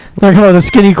skinny. They're talking about the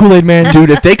skinny Kool-Aid Man. Dude,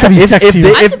 if they come, Be if sexy.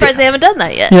 I'm they, surprised they haven't done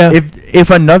that yet. Yeah. if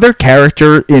another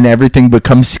character in everything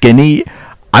becomes skinny,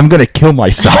 I'm gonna kill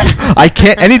myself. I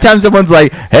can't. Anytime someone's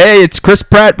like, "Hey, it's Chris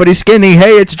Pratt, but he's skinny.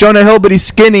 Hey, it's Jonah Hill, but he's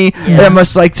skinny," and I'm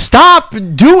just like, "Stop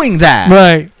doing that.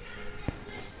 Right.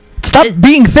 Stop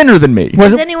being thinner than me." Was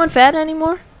Is it- anyone fat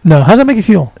anymore? No. How does that make you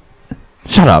feel?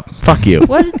 Shut up. Fuck you.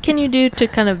 What can you do to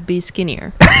kind of be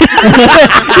skinnier?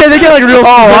 Yeah, they get like real.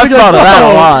 I've specific, thought of that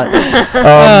a lot.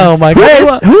 Oh my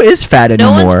god. Who is fat No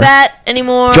anymore? one's fat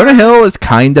anymore. Jonah Hill is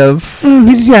kind of.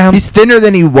 He's He's thinner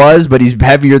than he was, but he's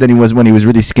heavier than he was when he was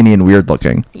really skinny and weird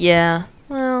looking. Yeah.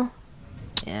 Well.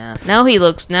 Yeah. Now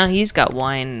he's got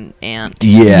wine and.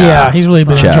 Yeah. he's really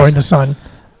been Chest. enjoying the sun.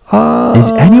 Is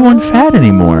anyone fat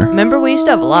anymore? Remember, we used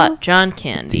to have a lot. John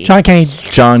Candy. John Candy.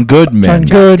 John Goodman. John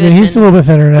Goodman. He's a little bit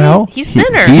thinner now. He's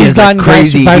thinner. He He's is like gotten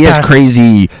crazy. He gastric has bypass.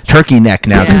 crazy turkey neck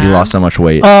now because he Yeah. lost so much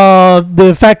weight.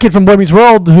 The fat kid from Boy Meets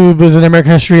World who was in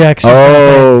American History X.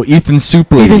 Oh, Ethan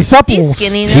Suplee. Ethan He's Supples.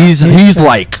 skinny now. He's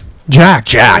like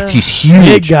Jacked. He's huge.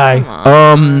 Big guy. Come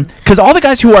on. Because all the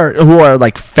guys who are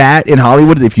like fat in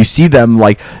Hollywood, if you see them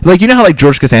like you know how like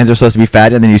George Costanza's supposed to be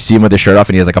fat, and then you see him with his shirt off,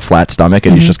 and he has like a flat stomach,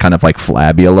 and he's just kind of like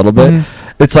flabby a little bit.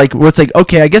 It's like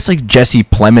okay, I guess like Jesse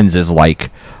Plemons is like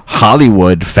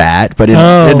Hollywood fat, but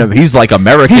he's like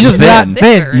American. He's just thin. not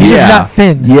thin. Thicker. He's just Yeah. not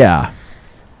thin. Yeah,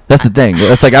 that's the thing.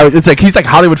 It's like he's like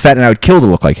Hollywood fat, and I would kill to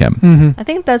look like him. I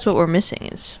think that's what we're missing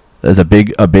is As a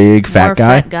big fat more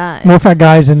guy. fat guys. More fat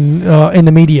guys in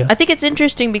the media. I think it's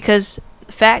interesting because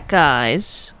fat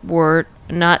guys were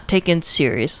not taken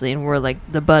seriously and were like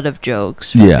the butt of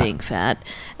jokes for Yeah. being fat.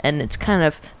 And it's kind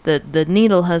of the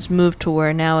needle has moved to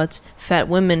where now it's fat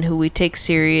women who we take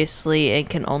seriously and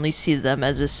can only see them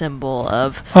as a symbol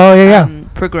of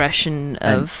progression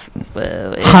of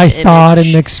high thought and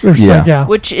image, yeah.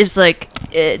 which is like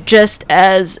just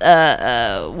as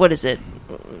what is it?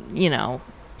 You know,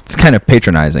 It's kind of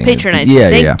patronizing. patronizing. Yeah,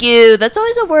 Thank you. That's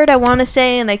always a word I want to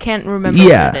say, and I can't remember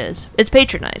Yeah. what it is. It's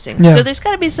patronizing. Yeah. So there's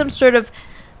got to be some sort of.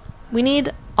 We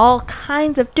need all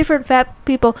kinds of different fat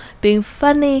people being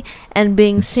funny and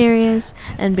being serious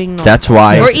and being normal. That's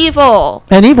why Or evil.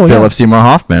 And evil, Philip Seymour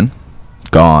Hoffman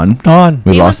gone. Gone.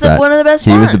 We He lost was that. one of the best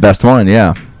He was the ones. best one.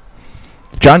 Yeah.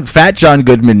 Fat John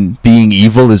Goodman being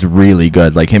evil is really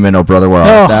good. Like him and Oh Brother Where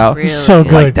Art Thou. Really so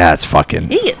good. Like that's fucking.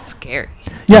 He gets scary.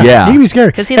 Yeah, Yeah. he can be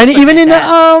scary. 'Cause he And looks like even my in dad.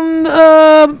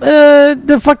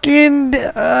 the fucking Dude,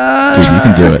 you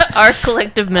can do it. Our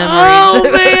collective memories.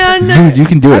 oh man, Dude, you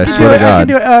can do it. I swear to I can God.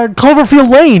 do it. Cloverfield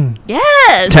Lane.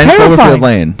 Yes. 10 Terrifying. Cloverfield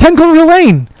Lane. 10 Cloverfield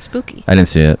Lane. Spooky. I didn't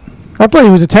see it. I'll tell you,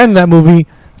 he was a 10 in that movie.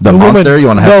 The monster you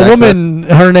want to have the sex woman,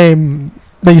 her name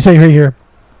that you say right here,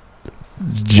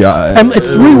 it's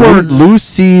 3 words.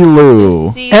 Lucy Liu.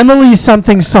 Lucy- Emily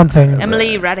something something.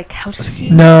 Emily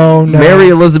Ratajkowski. No. Mary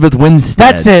Elizabeth Winstead.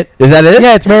 That's it. Is that it?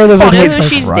 Yeah, it's Mary Do you Elizabeth know who Winstead.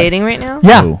 she's Christ. dating right now?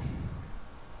 Yeah, Who?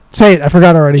 say it. I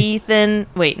forgot already. Ethan.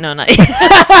 Wait, no, not Ewan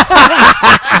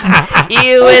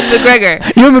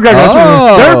McGregor. Ewan McGregor. That's what it is.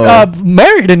 Oh. They're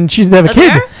married and they have a Oh,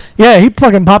 kid. they are? Yeah, he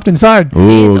fucking popped inside. Ooh,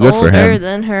 He's good for older him.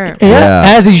 than her. Yeah, Yeah.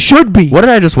 as he should be. What did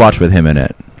I just watch with him in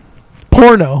it?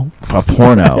 Porno. A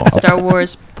porno. Star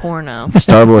Wars porno.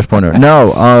 Star Wars porno.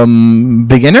 No,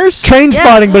 beginners? Train Yeah.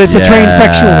 spotting, but it's a train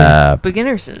sexually. Yeah.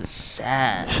 Beginners is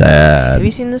sad. Have Sad. you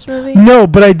seen this movie? No,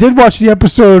 but I did watch the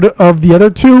episode of the other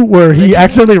two where he Did you?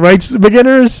 accidentally writes the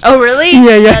beginners. Oh, really?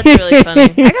 Yeah. That's really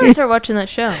funny. I gotta start watching that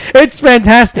show. It's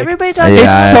fantastic. Everybody talks It's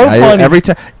about so funny. Every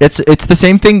time it's the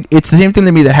same thing. It's the same thing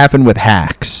to me that happened with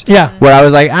Hacks. Yeah. Where I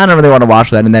was like, I don't really want to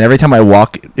watch that, and then every time I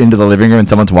walk into the living room and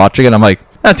someone's watching it, I'm like,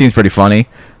 that seems pretty funny.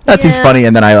 That seems Yeah. funny,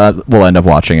 and then I will end up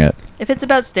watching it. If it's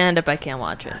about stand up, I can't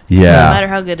watch it. Yeah. No matter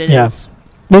how good it is, Yeah.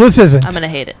 Well, this isn't. I'm gonna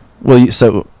hate it. Well,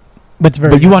 But it's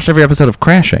very but you good. watched every episode of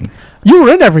Crashing, You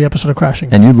were in every episode of Crashing.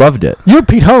 and you loved it. You're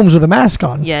Pete Holmes with a mask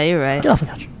on. Yeah, you're right. Get off the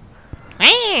couch.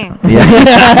 Yeah.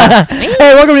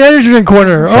 Hey, welcome to the Energy Drink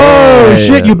Corner. Oh, Hey.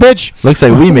 shit, you bitch. Looks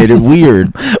like we made it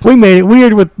weird. We made it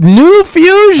weird with new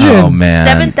fusions. Oh man.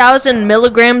 7,000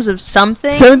 milligrams of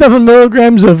something. 7,000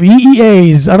 milligrams of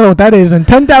EEAs. I don't know what that is. And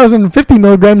 10,050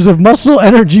 milligrams of muscle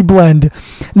energy blend.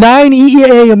 9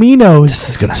 EEA aminos. This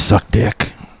is gonna suck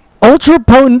dick. Ultra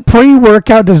potent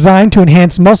pre-workout designed to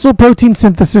enhance muscle protein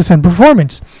synthesis and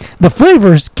performance. The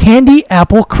flavors candy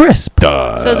apple crisp.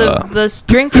 So the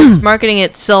drink is marketing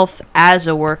itself as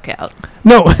a workout.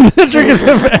 No, the drink is Is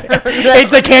that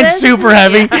the what can's it is? super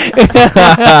heavy.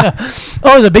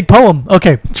 Oh, it's a big poem.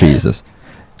 Okay. Jesus.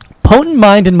 Potent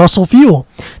mind and muscle fuel.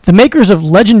 The makers of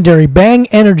legendary Bang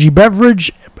Energy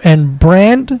beverage and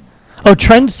brand,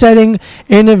 trend-setting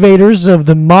innovators of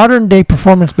the modern-day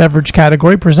performance beverage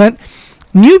category present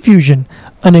New Fusion,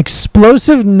 an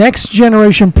explosive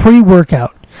next-generation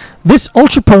pre-workout. This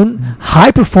ultra-potent,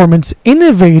 high-performance,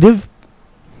 innovation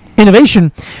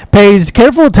pays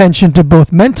careful attention to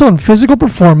both mental and physical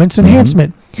performance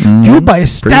enhancement, fueled by a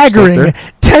staggering sister.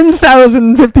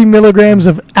 10,050 milligrams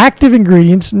of active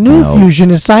ingredients. New No. Fusion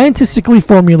is scientifically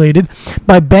formulated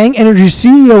by Bang Energy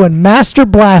CEO and Master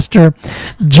Blaster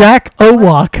Jack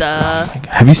Owak.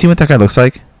 Have you seen what that guy looks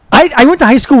like? I went to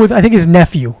high school with, I think, his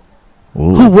nephew,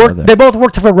 Ooh, who worked. brother. They both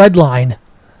worked for Redline.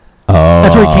 Oh.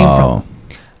 That's where he came from.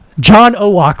 John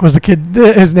Owak was the kid.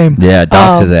 His name. Yeah,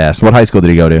 dox his ass. What high school did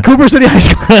he go to? Cooper City High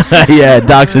School. Yeah,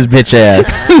 dox his bitch ass.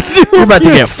 You're about to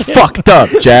get fucked up,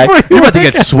 Jack. You're about to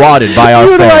get swatted by our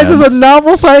utilizes fans. a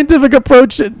novel scientific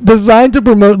approach designed to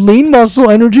promote lean muscle,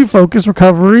 energy, focus,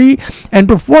 recovery, and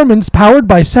performance, powered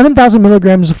by 7,000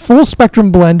 milligrams full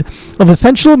spectrum blend of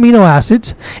essential amino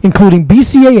acids, including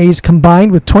BCAAs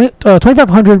combined with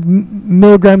 2,500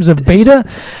 milligrams of beta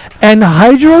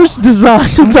anhydrous,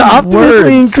 designed to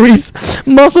optimally increase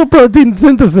muscle protein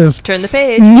synthesis. Turn the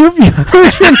page. New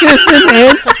version is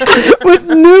enhanced with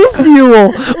new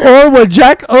fuel, or what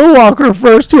Jack Owak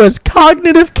refers to as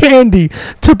cognitive candy,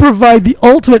 to provide the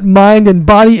ultimate mind and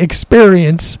body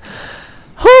experience.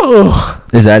 Oh,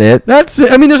 Is that it? that's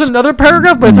it. I mean, there's another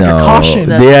paragraph, but it's like a caution.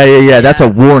 Yeah. That's a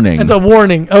warning. It's a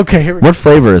warning. Okay, here we go. What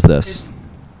flavor is this?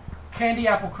 Candy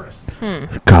apple crisp.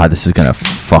 God, this is gonna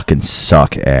fucking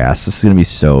suck ass. This is gonna be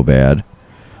so bad.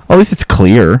 At least it's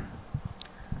clear.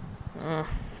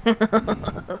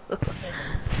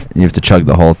 You have to chug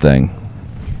the whole thing.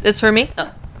 It's for me?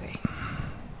 Oh, great.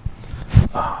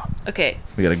 Okay.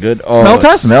 We got a good Smell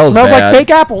test? Smells like bad. fake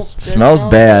apples. Smells smells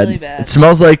bad. really bad. It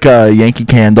smells like a Yankee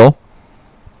Candle.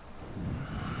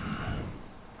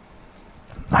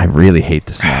 I really hate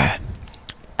the smell.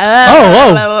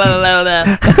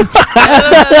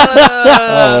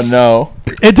 Oh no!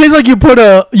 It tastes like you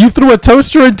threw a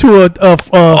toaster into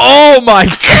Oh my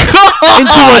god!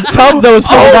 into a tub that was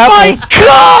full of Oh my apples.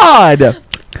 god!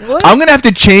 What? I'm gonna have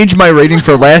to change my rating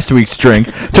for last week's drink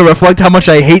to reflect how much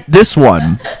I hate this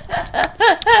one.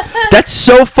 That's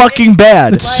so fucking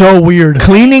bad. It's so weird.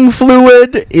 Cleaning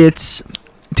fluid. It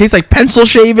tastes like pencil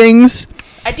shavings.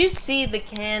 I do see the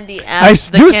candy I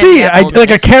apple. do see it. Like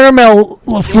a caramel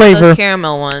flavor. Those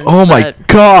caramel ones. Oh my but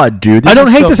god, dude! I don't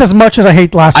hate this as much as I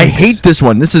hate last I week's. hate this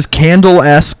one. This is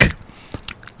candle-esque.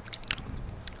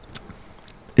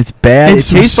 It's bad.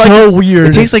 It's it tastes so like weird.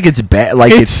 It tastes like it's bad.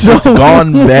 Like It's it's so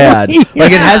gone bad. weird.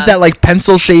 Like it has Yeah. that like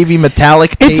pencil shavy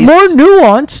metallic taste. It's more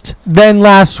nuanced than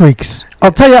last week's.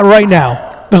 I'll tell you that right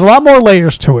now. There's a lot more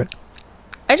layers to it.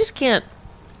 I just can't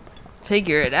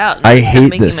figure it out. I It's kinda hate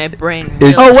making this. my brain It-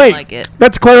 really Oh wait, like it.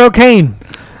 that's Clare O'Kane.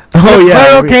 Oh yeah,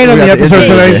 Clare O'Kane on got the episode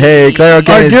interview. today. Hey, Clare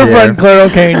O'Kane. Our is dear here. friend Clare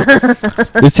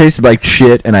O'Kane. This tastes like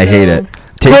shit, and I hate it.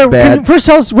 Tastes Claire, can bad. you first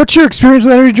tell us what's your experience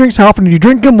with energy drinks? How often do you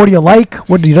drink them? What do you like?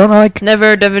 What do you don't like?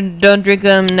 Never, don't drink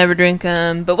them. Never drink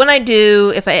them. But when I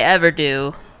do, if I ever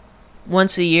do,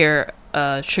 once a year,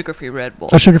 sugar-free Red Bull.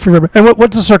 A sugar-free Red Bull. And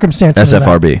what's the circumstances of that?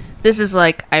 SFRB. This is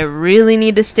like I really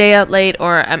need to stay out late,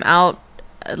 or I'm out.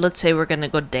 Let's say we're gonna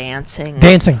go dancing. A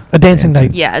dancing Dancing.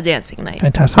 night. Yeah, a dancing night.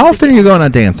 Fantastic. How often are you going on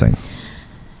dancing?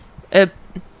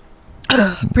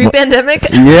 Pre-pandemic.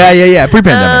 Yeah.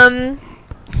 Pre-pandemic.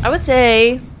 I would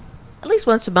say at least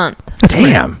once a month That's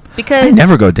great. Damn. because I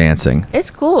never go dancing.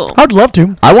 it's cool. I'd love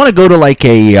to. I want to go to like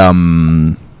a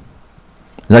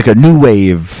new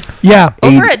wave. Yeah.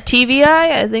 Over at TVI,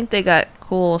 I think they got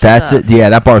cool That's stuff. it. Yeah,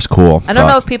 that bar's cool. I don't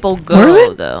know Fuck. if people Where is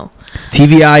go it? though.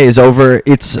 TVI is over.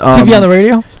 It's TV on the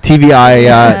radio?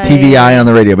 TVI on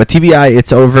the radio, but TVI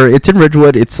it's over. It's in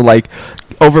Ridgewood. It's like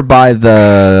over by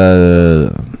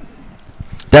that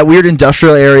weird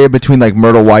industrial area between like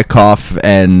Myrtle Wyckoff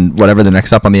and whatever the next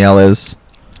stop on the L is.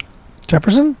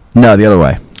 Jefferson? No, the other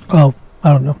way. Oh,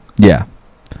 I don't know. Yeah,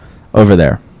 over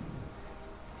there.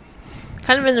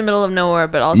 Kind of in the middle of nowhere,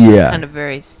 but also Yeah. kind of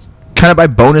very Kind of by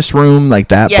Bonus Room, like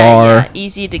that bar. yeah,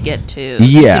 easy to get to.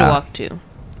 Easy Yeah. to walk to.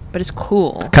 But it's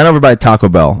cool. Kind of over by Taco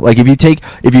Bell. Like if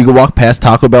you go walk past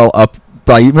Taco Bell up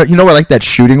by you know where like that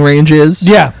shooting range is.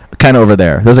 Yeah. Kind of over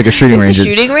there. There's like a shooting There's range. a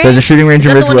shooting range? There's a shooting range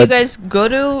Is in that the one you Ridgewood. guys go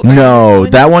to? or No, go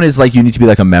to? that one is like you need to be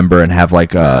like a member and have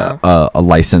like a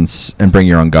license and bring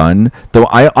your own gun. Though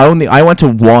I went to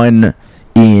one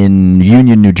in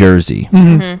Union, New Jersey,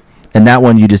 Mhm. and that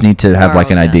one you just need to have like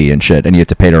an Borrow a ID and shit, and you have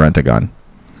to pay to rent a gun.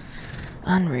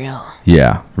 Unreal.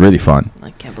 Yeah, really fun. I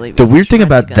can't believe The you weird thing tried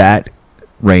to about go. that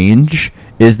range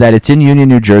is that it's in Union,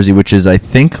 New Jersey, which is I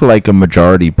think like a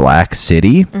majority black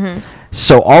city. Mhm.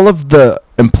 So all of the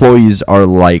employees are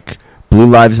like Blue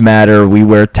Lives Matter. We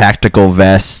wear tactical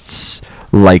vests,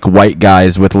 like white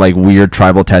guys with like weird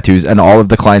tribal tattoos, and all of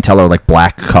the clientele are like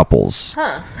black couples.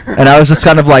 Huh. And I was just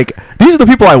kind of like, these are the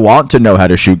people I want to know how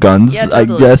to shoot guns, Yeah, I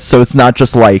totally. guess. So it's not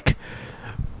just like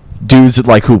dudes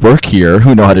like who work here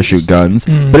who know how to shoot guns.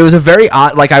 Mm. But it was a very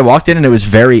odd. Like I walked in and it was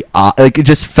very odd. Like it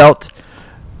just felt.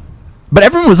 But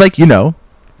everyone was like,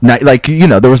 not like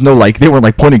there was no like they weren't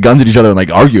like pointing guns at each other and like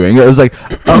arguing. It was like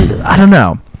I don't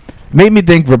know. Made me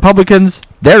think Republicans,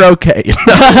 they're okay.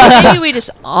 Maybe we just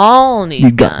all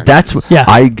need guns. That's Yeah.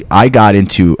 I got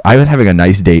into. I was having a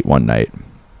nice date one night,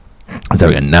 I was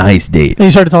having a nice date. And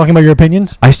you started talking about your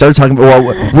opinions? I started talking about,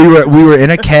 well, we were in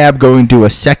a cab going to a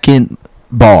second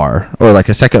bar or like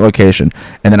a second location,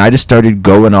 and then I just started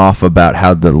going off about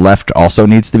how the left also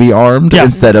needs to be armed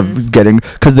instead of getting,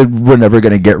 because we're never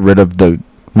going to get rid of the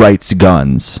right's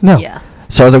guns. No. Yeah.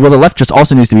 So I was like, well, the left just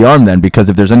also needs to be armed then, because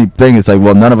if there's anything, it's like,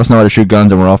 well, none of us know how to shoot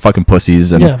guns, and we're all fucking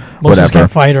pussies and Most of us whatever.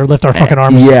 can't fight or lift our fucking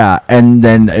arms. Yeah, and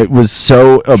then it was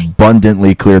so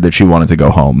abundantly clear that she wanted to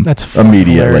go home. That's fucking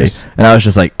immediately, hilarious. and I was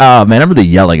just like, oh man, I remember the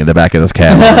yelling in the back of this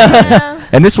cab. Yeah.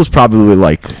 And this was probably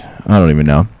like, I don't even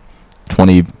know,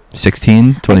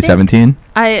 2016, 2017.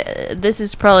 This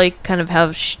is probably kind of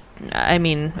how.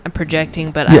 I'm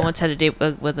projecting, but Yeah. I once had a date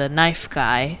with a knife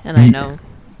guy, and I know.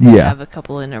 Yeah. have a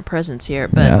couple in our presence here,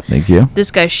 but Yeah, thank you.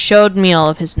 this guy showed me all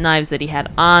of his knives that he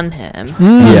had on him.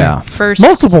 Yeah. First,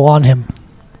 Multiple on him.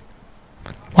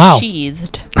 Wow.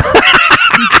 sheathed.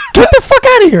 Get the fuck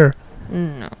out of here.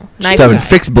 No, Just knife having guy.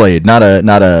 fixed blade, not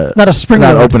a spring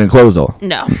not load. open and closal.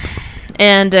 No,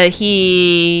 and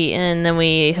then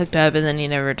we hooked up, and then he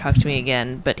never talked to me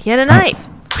again. But he had a knife,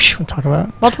 We'll talk about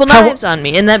it. multiple knives on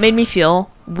me, and that made me feel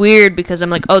weird because I'm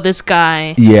like, oh, this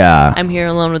guy. Yeah. I'm here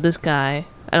alone with this guy.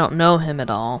 I don't know him at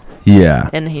all, Yeah.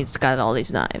 and he's got all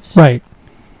these knives. Right.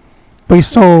 But he's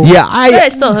so... Yeah, But I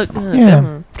still hooked Yeah.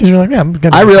 him. Because you're like, yeah, I'm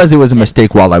good. I realized it was a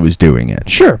mistake while I was doing it.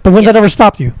 Sure, but when's that ever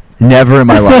stopped you? Never in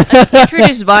my life. He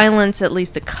introduced violence at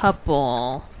least a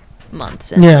couple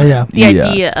months in. Yeah. The Yeah.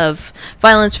 idea of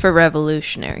violence for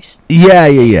revolutionaries. Yeah.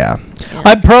 Yeah.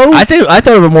 I'm pro... I thought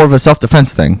of it more of a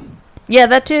self-defense thing. Yeah,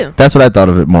 that too. That's what I thought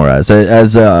of it more as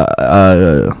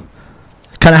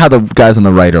kind of how the guys on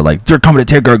the right are like, they're coming to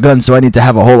take our guns, so I need to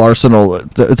have a whole arsenal.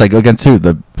 It's like, against who?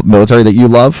 The military that you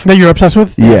love? that you're obsessed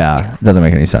with? Yeah, it doesn't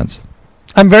make any sense.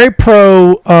 I'm very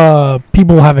pro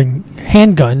people having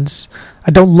handguns. I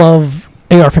don't love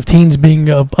AR-15s being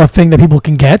a thing that people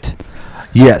can get.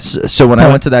 Yes. So when I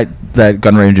went to that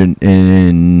gun range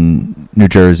in New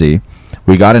Jersey,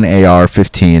 we got an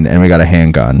AR-15 and we got a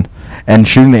handgun. And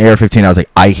shooting the AR-15, I was like,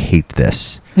 I hate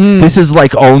this. This is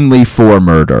like only for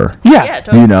murder. Yeah.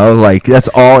 Totally. You know, like that's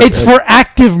all. It's for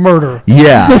active murder.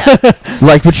 Yeah.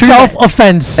 Like but shooting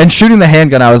Self-offense. and shooting the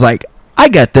handgun, I was like, I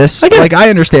get this. I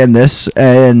understand this.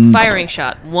 And Firing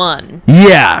shot 1.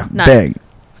 yeah, Not bang.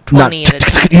 20 at a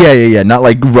time. Yeah. Not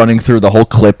like running through the whole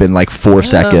clip in like 4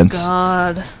 seconds. Oh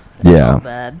God. That's Yeah. all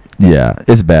bad. Yeah,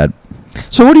 it's bad.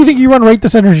 So what do you think you want to rate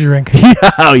this energy drink?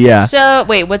 Oh yeah. So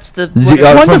wait, what's the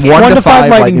From 1 to 5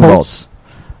 lightning bolts.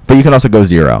 But you can also go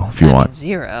 0 if you want.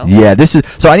 0? Yeah, this is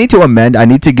so I need to amend. I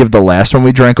need to give the last one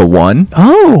we drank a 1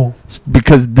 Oh.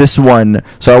 because this one.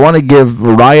 So I want to give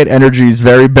Riot Energy's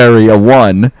Very Berry a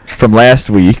 1 from last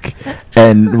week,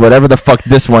 and whatever the fuck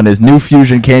this one is, New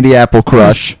Fusion Candy Apple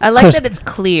Crush. I like Crisp. that it's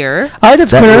clear. I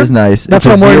that's That clear. is nice. That's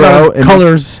It's what a I'm worried about 0. is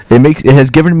colors. It has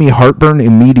given me heartburn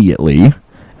immediately,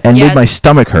 and Yeah, made my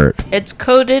stomach hurt. It's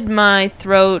coated my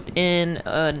throat in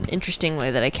an interesting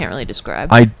way that I can't really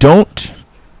describe. I don't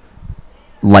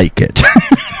like it.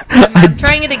 I'm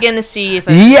trying it again to see if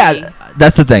I Yeah,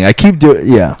 that's the thing. I keep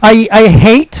doing. Yeah, I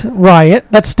hate Riot.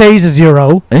 That stays a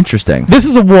 0. interesting. This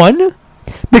is a 1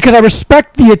 because I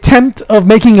respect the attempt of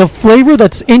making a flavor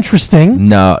that's interesting.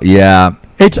 No, yeah.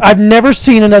 I've never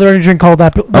seen another energy drink called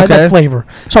that Okay. flavor.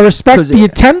 So I respect 'Cause the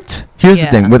attempt. Here's Yeah.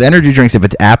 the thing with energy drinks: if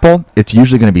it's apple, it's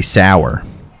usually going to be sour,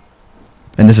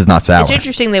 and this is not sour. It's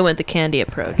interesting they went the candy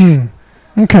approach.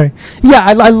 Okay. Yeah,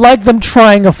 I like them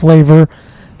trying a flavor.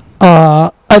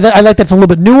 I like that's a little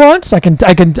bit nuanced. I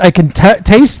can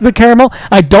taste the caramel.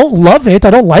 I don't love it. I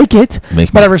don't like it.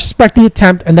 But I respect the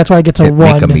attempt, and that's why it gets a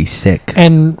 1. Making me sick.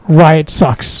 And Riot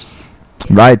sucks.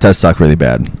 Riot does suck really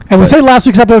bad. And we but- said last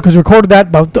week's episode because we recorded that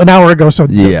about an hour ago. So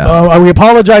Yeah. we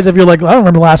apologize if you're like, I don't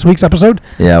remember last week's episode.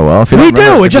 Yeah, well, if you We don't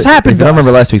remember, do. It if just happened If you to don't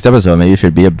remember us. last week's episode, maybe you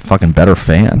should be a fucking better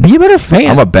fan. Be a better fan.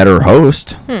 I'm a better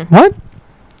host, What?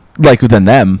 like than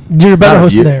them. You're a better Not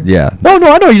host you- there. Yeah. No,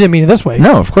 I know you didn't mean it this way.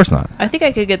 No, of course not. I think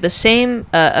I could get the same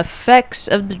effects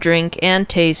of the drink and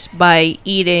taste by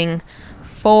eating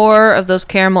 4 of those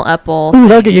caramel apple. Ooh,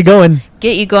 that'll get you going.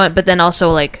 Get you going, but then also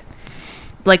like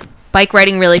bike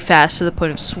riding really fast to the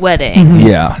point of sweating. Mm-hmm.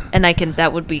 Yeah. And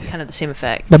that would be kind of the same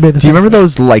effect. That'd be the Do you same. remember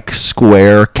those like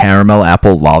square caramel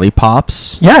apple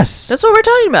lollipops? Yes. That's what we're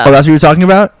talking about. Oh, that's what you're talking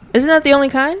about? Isn't that the only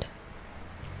kind?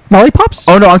 Lollipops?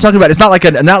 Oh no, I'm talking about. It's not like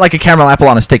a caramel apple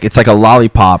on a stick. It's like a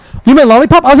lollipop. You meant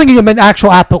lollipop? I was thinking you meant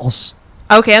actual apples.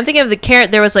 Okay, I'm thinking of the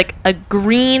carrot. There was like a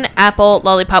green apple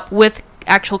lollipop with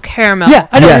actual caramel. Yeah,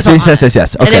 I know. Yes, what you're yes, yes,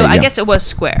 yes. And Okay. I yeah. guess it was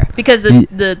square because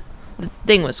the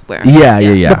thing was square. Yeah.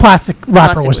 The plastic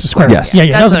wrapper Plastic was was the square. Yes. Yeah,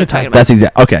 that That's was a what I'm good time. talking about. That's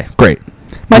exact. Okay, great.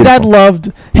 My dad Beautiful.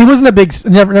 loved. He wasn't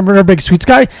never a big sweets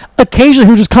guy. Occasionally,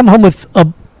 he would just come home with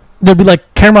there'd be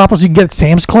like caramel apples you can get at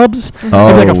Sam's Clubs. Oh,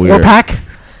 There'd be like a weird. 4-pack.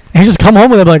 And he'd just come home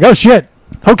with it, like, oh shit,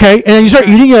 okay. And then you start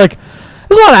eating, you're like,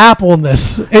 there's a lot of apple in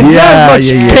this. It's not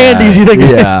as much candy as you think it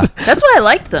is. That's why I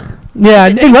liked them. Yeah,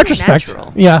 It in tasted retrospect.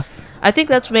 natural. Yeah. I think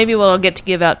that's maybe what I'll get to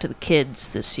give out to the kids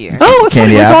this year. Oh, that's funny.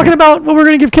 Candy We're apple. talking about what we're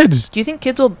gonna give kids Do you think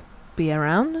kids will be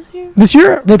around this year? this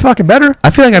year. They fucking better. I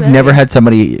feel like I've Yeah. never had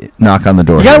somebody knock on the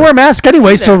door. You gotta here. wear a mask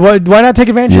anyway, so why not take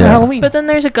advantage of Yeah. Halloween? But then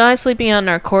there's a guy sleeping out in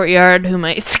our courtyard who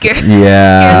might scare, Yeah.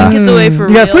 scare the kids away for You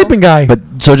real. got a sleeping guy. But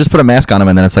so just put a mask on him,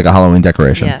 and then it's like a Halloween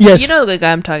decoration. Yeah. Yes. You know the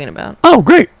guy I'm talking about. Oh,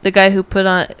 great. The guy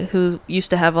who used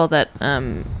to have all that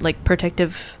like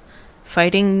protective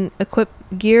fighting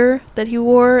gear that he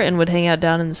wore and would hang out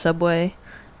down in the subway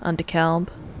on DeKalb.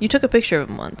 You took a picture of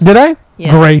him once. Did I?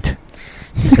 Yeah. Great.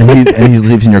 and he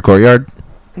sleeps in your courtyard,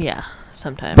 Yeah,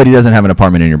 sometimes. but he doesn't have an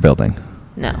apartment in your building.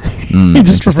 No. Mm, He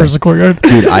just interesting. prefers the courtyard.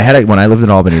 Dude, I had when I lived in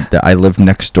Albany, I lived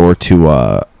next door to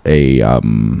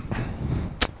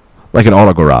like an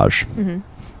auto garage. Hmm.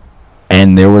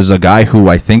 And there was a guy who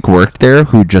I think worked there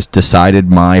who just decided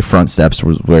my front steps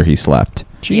was where he slept.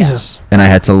 Jesus. And I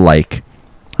had to I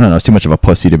don't know, it's too much of a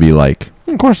pussy to be like,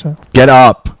 Of course not. get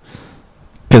up.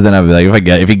 Because then I'd be like,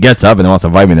 if he gets up and then wants to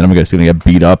fight me, then I'm just going to get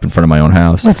beat up in front of my own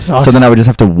house. That sucks. So then I would just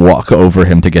have to walk over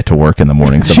him to get to work in the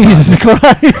morning sometimes. Jesus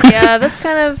Christ. Yeah, that's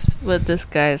kind of what this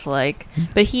guy's like.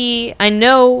 But I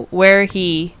know where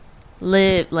he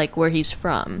lived, like where he's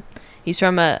from. He's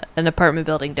from an apartment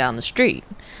building down the street.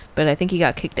 But I think he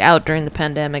got kicked out during the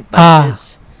pandemic by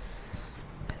his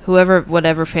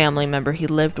whatever family member he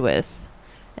lived with.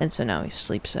 And so now he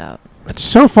sleeps out. It's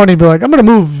so funny to be like, I'm going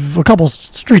to move a couple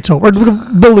streets over, or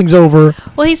buildings over.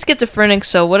 Well, he's schizophrenic,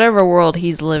 so whatever world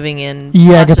he's living in,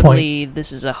 Yeah, good possibly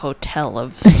this is a hotel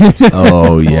of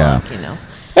Oh, yeah. block, you know.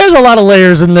 There's a lot of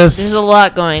layers in this. There's a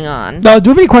lot going on. Do we have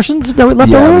any questions that we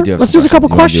left Yeah, over? we do have Let's some do a couple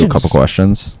questions. You wanna questions. do a couple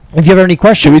questions. If you have any Should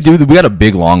questions, we we got a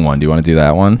big long one. Do you want to do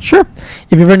that one? Sure.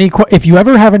 If you have if you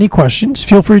ever have any questions,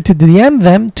 feel free to DM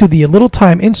them to the A Little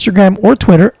Time Instagram or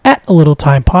Twitter at A Little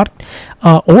Time Pod,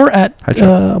 or at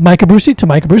Micah Brucey to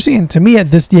Micah Brucey, and to me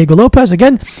at this Diego Lopez.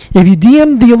 Again, if you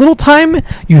DM the A Little Time,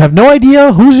 you have no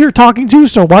idea who's you're talking to,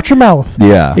 so watch your mouth.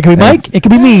 Yeah. It could be Mike. It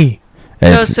could be me.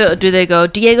 So do they go,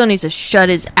 Diego needs to shut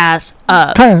his ass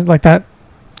up. Kind of like that.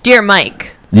 Dear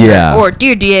Mike. Yeah. Or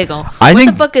Dear Diego. I what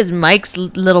think- the fuck is Mike's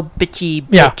little bitchy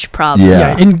Yeah. bitch problem?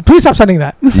 Yeah. And please stop sending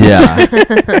that. Yeah.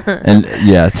 And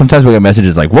yeah, sometimes we get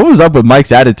messages like, "What was up with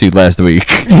Mike's attitude last week?"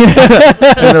 And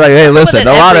they're like, "Hey, listen, it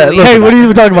a lot of every week. Hey, what are you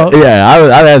even talking about? yeah."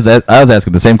 I was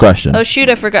asking the same question. Oh shoot,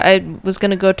 I forgot. I was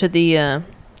gonna go to the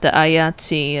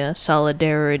IATSE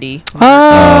solidarity. Oh,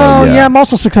 yeah. yeah, I'm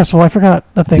also successful. I forgot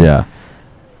that thing. Yeah.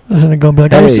 I was going to go and be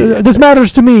like, Hey. this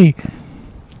matters to me.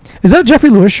 Is that a Jeffrey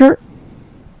Lewis shirt?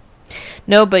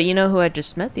 No, but you know who I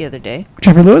just met the other day?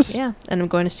 Jeffrey Lewis? Yeah, and I'm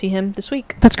going to see him this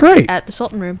week That's great. at the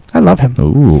Sultan Room. I love him.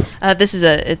 Ooh.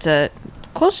 It's a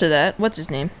close to that. What's his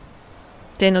name?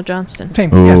 Daniel Johnston.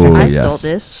 Same. Ooh, Yeah, same. I yes. stole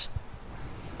this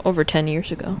over 10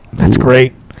 years ago. That's Ooh.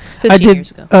 great. 15 I did.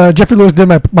 years ago. Jeffrey Lewis did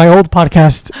my old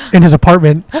podcast in his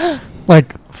apartment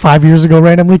like 5 years ago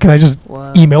randomly because I just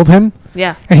Whoa. emailed him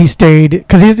Yeah. and he stayed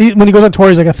because when he goes on tour,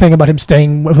 he's like a thing about him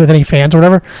staying with any fans or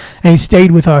whatever, and he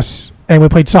stayed with us and we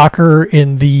played soccer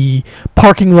in the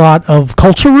parking lot of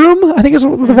Culture Room, I think is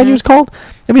what the venue is called,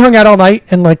 and we hung out all night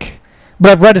and like. But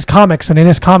I've read his comics, and in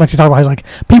his comics, he's talking about he's like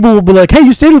people will be like, "Hey,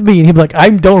 you stayed with me," and he'd be like, "I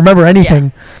don't remember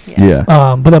anything." Yeah.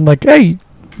 But I'm like, "Hey, do you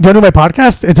want to know my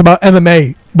podcast? It's about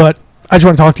MMA, but I just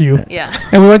want to talk to you." Yeah.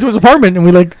 And we went to his apartment,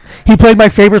 and he played my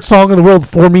favorite song in the world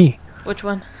for me. Which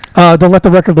one? Don't let the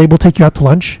record label take you out to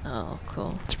lunch. Oh,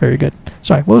 cool. It's very good.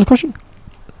 Sorry, what was the question?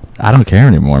 I don't care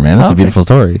anymore, man. That's a Okay. beautiful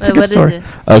story. It's a Wait, good what is story. it?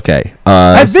 Okay.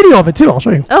 I have video of it too. I'll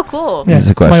show you. Oh, cool. Yeah, Here's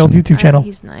a it's my old question. YouTube channel.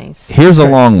 He's nice. Here's a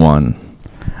long one.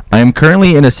 I am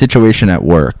currently in a situation at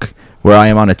work where I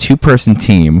am on a 2-person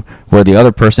team where the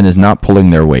other person is not pulling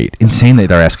their weight. Insane that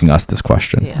they're asking us this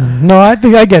question. Yeah. No, I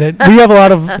think I get it. We have a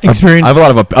lot of experience. I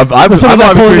have a lot of I have someone a lot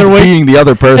not of pulling their experience weight. being the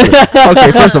other person.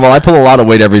 Okay, first of all, I pull a lot of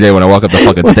weight every day when I walk up the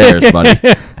fucking stairs, buddy.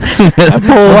 I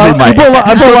pull a lot. my, I pull a lot-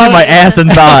 I pull a lot- my ass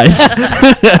and thighs.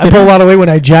 I pull a lot of weight when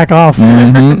I jack off.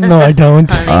 No, I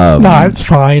don't. It's not. It's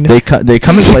fine. They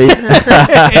come in late.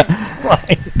 It's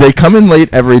fine. They come in late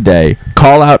every day,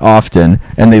 call out often,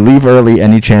 and they leave early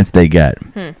any chance they get.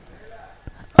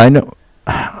 I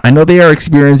know they are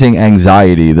experiencing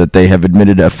anxiety that they have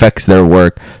admitted affects their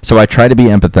work, so I try to be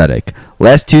empathetic.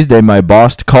 Last Tuesday, my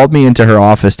boss called me into her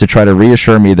office to try to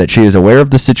reassure me that she is aware of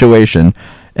the situation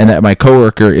and that my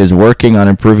coworker is working on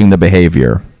improving the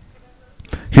behavior.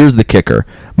 Here's the kicker.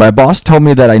 My boss told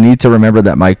me that I need to remember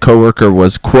that my coworker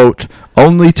was, quote,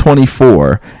 only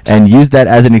 24, and used that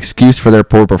as an excuse for their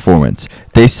poor performance.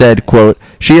 They said, quote,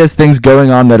 she has things going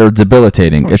on that are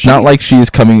debilitating. It's not like she is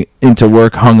coming into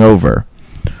work hungover.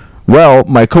 Well,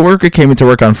 my coworker came into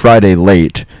work on Friday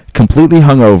late, completely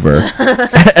hungover,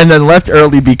 and then left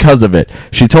early because of it.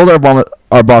 She told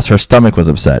our boss her stomach was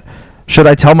upset. Should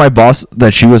I tell my boss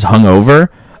that she was hungover?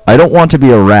 I don't want to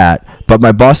be a rat, but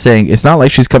my boss saying it's not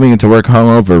like she's coming into work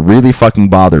hungover really fucking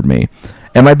bothered me.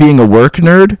 Am I being a work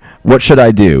nerd? What should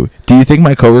I do? Do you think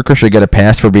my coworker should get a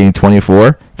pass for being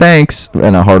 24? Thanks,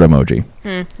 and a heart emoji.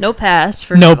 No pass,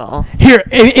 first of all. Here,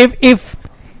 if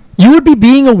you would be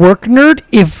being a work nerd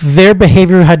if their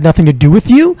behavior had nothing to do with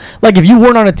you. Like, if you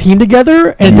weren't on a team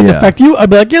together and it didn't affect you, I'd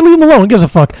be like, yeah, leave them alone. Who gives a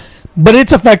fuck? But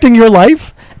it's affecting your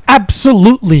life.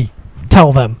 Absolutely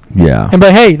tell them. Yeah. And be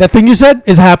like, hey, that thing you said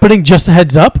is happening. Just a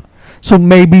heads up. So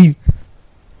maybe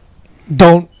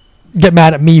don't get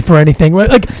mad at me for anything.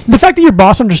 Like, the fact that your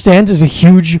boss understands is a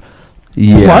huge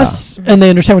plus, and they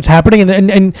understand what's happening.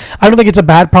 And I don't think it's a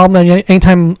bad problem that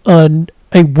anytime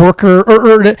a worker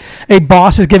or a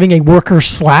boss is giving a worker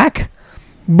slack.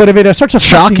 But if it starts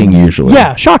affecting... Shocking, usually.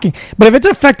 Yeah, shocking. But if it's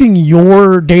affecting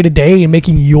your day-to-day and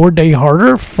making your day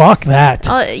harder, fuck that.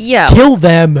 Yeah. Kill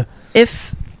them.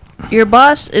 If your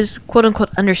boss is quote-unquote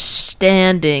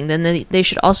understanding, then they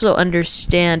should also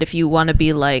understand if you want to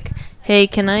be like, hey,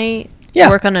 can I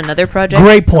work on another project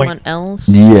Great with point. someone else?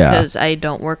 Yeah. Because I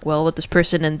don't work well with this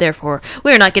person, and therefore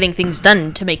we're not getting things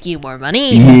done to make you more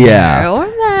money. Yeah. Sir or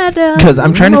madam. Because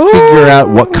I'm trying to figure out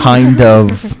what kind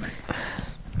of...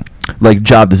 like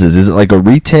job this is it like a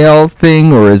retail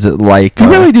thing or is it like You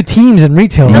really do teams in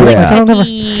retail, Yeah. right? Like I don't ever-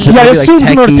 techie. so Yeah, I maybe, assume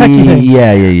some sort of techie thing.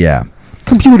 yeah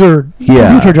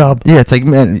computer job. Yeah, it's like,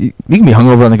 man, you can be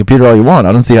hungover on the computer all you want.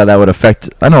 I don't see how that would affect...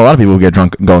 I know a lot of people who get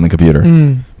drunk and go on the computer.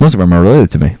 Most of them are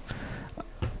related to me.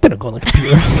 They don't go on the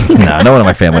computer. No, no one in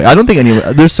my family. I don't think any...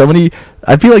 There's so many...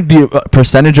 I feel like the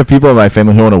percentage of people in my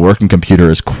family who want to work in computer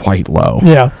is quite low.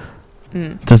 Yeah.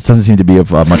 It just doesn't seem to be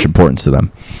of much importance to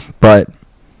them. But,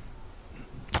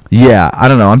 yeah, I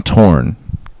don't know. I'm torn.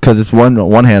 Because it's one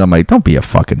hand, I'm like, don't be a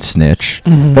fucking snitch.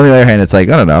 But on the other hand, it's like,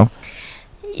 I don't know.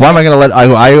 Why am I going to let...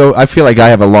 I feel like I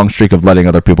have a long streak of letting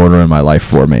other people ruin my life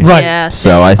for me. Right. Yeah,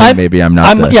 So I think maybe I'm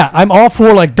not... I'm all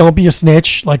for, like, don't be a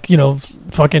snitch, like,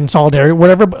 fucking solidarity,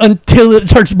 whatever, until it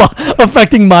starts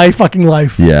affecting my fucking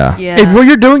life. Yeah. If what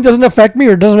you're doing doesn't affect me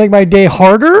or doesn't make my day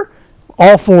harder,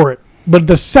 all for it. But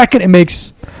the second it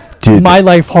makes my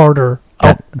life harder,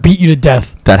 I'll beat you to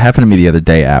death. That happened to me the other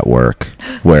day at work,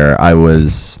 where I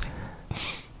was...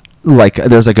 like,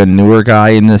 there's like a newer guy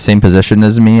in the same position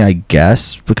as me, I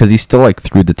guess, because he's still like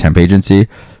through the temp agency.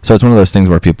 So it's one of those things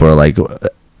where people are like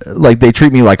they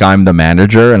treat me like I'm the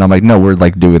manager, and I'm like, no, we're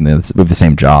like doing the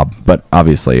same job. But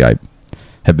obviously I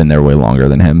have been there way longer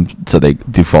than him, so they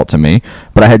default to me.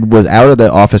 But I was out of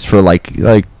the office for like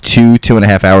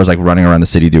 2.5 hours, like running around the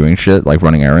city doing shit, like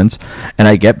running errands. And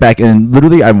I get back, and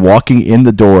literally I'm walking in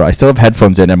the door. I still have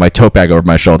headphones in and my tote bag over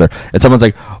my shoulder. And someone's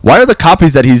like, why are the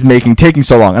copies that he's making taking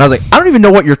so long? And I was like, I don't even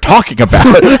know what you're talking about.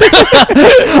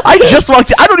 I just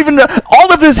walked in. I don't even know.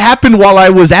 All of this happened while I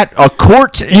was at a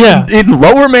court in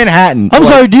Lower Manhattan. I'm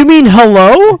sorry, do you mean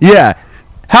hello? Yeah.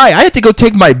 Hi, I had to go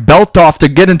take my belt off to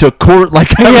get into court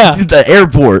like I was at the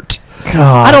airport.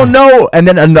 God. I don't know. And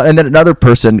then another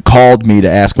person called me to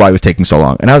ask why it was taking so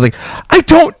long. And I was like, I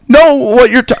don't know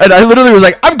what you're... and I literally was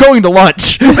like, I'm going to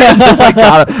lunch. And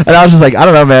I was just like, I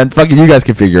don't know, man. Fucking you guys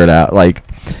can figure it out. Like,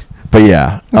 but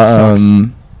yeah. That sucks.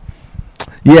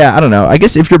 Yeah, I don't know. I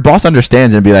guess if your boss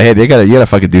understands and be like, hey, you gotta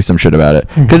fucking do some shit about it.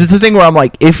 Because it's the thing where I'm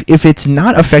like, if it's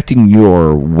not affecting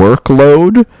your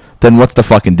workload... then what's the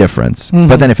fucking difference?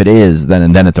 But then if it is, then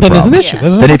it's a problem. It's an issue. Yeah.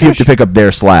 Then if you have to pick up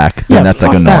their slack, then that's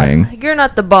like annoying. You're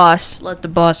not the boss. Let the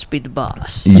boss be the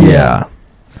boss. Yeah.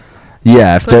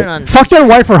 Yeah. If fuck their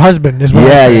wife or husband is what I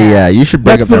say. yeah. You should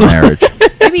break up their marriage.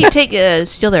 Maybe you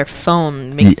steal their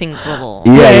phone, make things a little...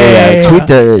 Yeah.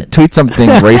 Tweet something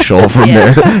racial from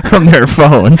their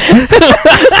phone.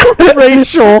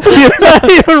 Racial. Not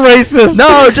even racist.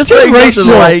 No, just like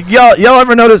racial. Like y'all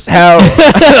ever notice how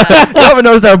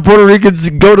Puerto Ricans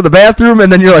go to the bathroom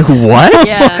and then you're like, what?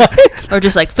 Yeah. Or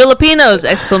just like Filipinos!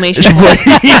 Exclamation point.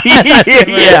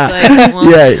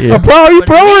 Yeah. You pro or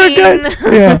good?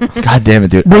 Yeah. God damn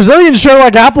it, dude. Brazilian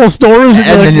Sherlock Apple stores, and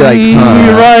then you're like,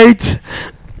 you're right.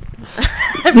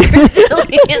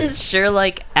 Brazilians sure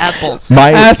like apples.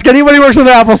 Ask anybody who works in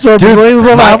the Apple store. Dude, Brazilians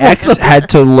love my apples. ex had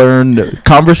to learn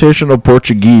conversational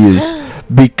Portuguese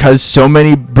because so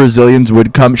many Brazilians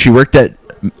would come. She worked at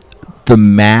the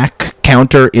Mac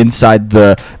counter inside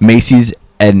the Macy's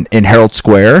in Herald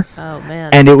Square. Oh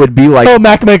man. And it would be like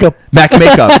Mac makeup. Mac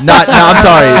makeup, not no, I'm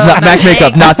sorry, not Mac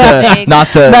makeup, not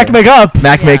the Mac makeup.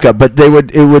 Mac makeup, but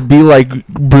it would be like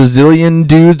Brazilian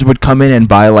dudes would come in and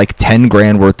buy like 10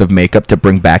 grand worth of makeup to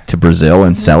bring back to Brazil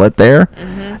and sell it there.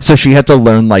 So she had to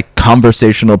learn like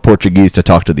conversational Portuguese to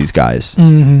talk to these guys.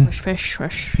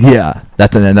 Yeah,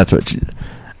 that's what she,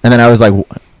 and then I was like,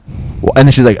 and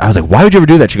then she's like, I was like, why would you ever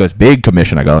do that? She goes, big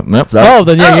commission. I go, nope. Sorry. Oh,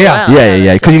 then Wow.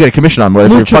 Yeah, because you get a commission on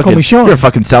whatever you're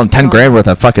fucking selling 10 grand worth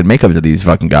of fucking makeup to these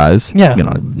fucking guys. Yeah. You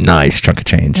know, nice chunk of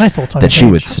change. Nice little chunk that of she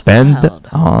change. would spend Wild.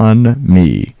 on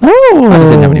me. Oh. I just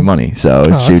didn't have any money, so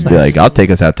Oh, she'd that's be nice. like, I'll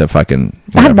take us out to fucking.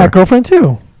 I had a whatever. Mac girlfriend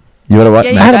too. You know what?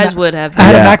 Yeah, you Mac? guys would have. I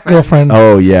had a Yeah. Mac girlfriend.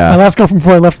 Oh My yeah. last girlfriend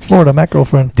before I left Florida, Mac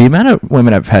girlfriend. The amount of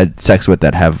women I've had sex with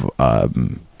that have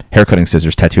haircutting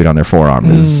scissors tattooed on their forearm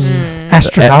is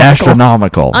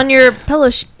astronomical. On your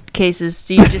cases,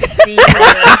 do you just see?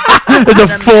 It's a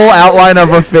full outline of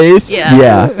a face.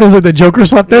 Yeah. It was like the Joker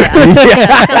slept there.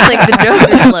 Yeah. Like the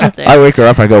Joker slept there. I wake her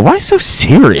up. I go, why so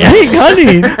serious? Hey,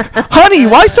 honey. Honey,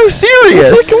 why so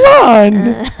serious? It's like, come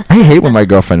on. I hate when my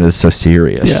girlfriend is so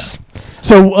serious.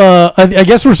 So I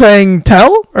guess we're saying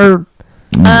tell or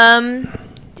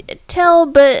Tell,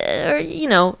 but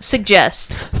or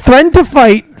suggest. threaten to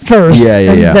fight first,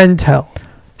 and then tell.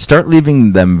 Start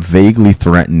leaving them vaguely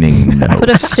threatening notes. Put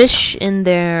a fish in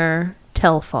their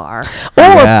telfar. Or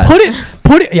Yes.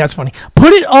 put it. Yeah, it's funny.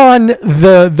 Put it on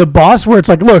the boss where it's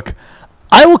like, look,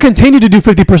 I will continue to do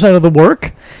 50% of the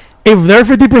work. If their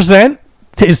 50%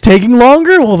 is taking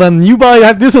longer, well then you probably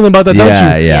have to do something about that,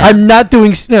 don't you? Yeah. I'm not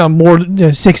doing more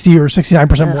 60 or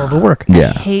 69% more of the work. I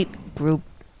Yeah. hate group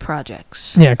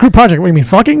projects. Yeah, group project. What do you mean,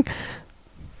 fucking?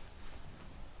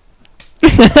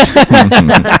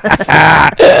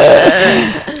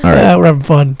 All right. We're having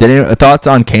fun. Thoughts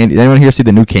on Candy? Did anyone here see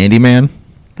the new Candyman?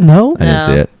 No, I didn't No.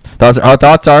 see it. Our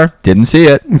thoughts are didn't see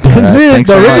it. didn't see it. Thanks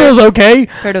The so much. original's okay.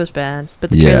 Heard it was bad, but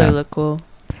the Yeah. trailer looked cool.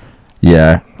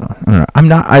 Yeah, I don't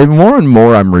know. I'm more and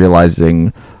more I'm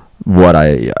realizing what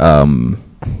I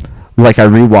like. I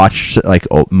rewatched like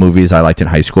old movies I liked in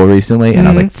high school recently, and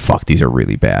I was like, "Fuck, these are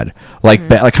really bad." Like,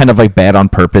 like kind of like bad on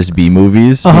purpose B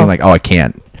movies. Being like, "Oh, I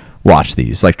can't watch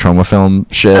these." Like trauma film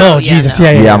shit. Oh, yeah, Jesus, no.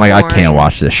 yeah. I'm like, I Boring. can't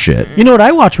watch this shit. You know what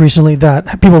I watched recently that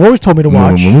people have always told me to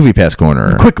watch? Movie Pass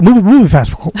Corner. Quick movie pass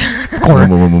corner.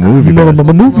 Movie Pass.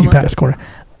 Movie pass corner.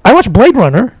 I watched Blade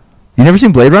Runner. You never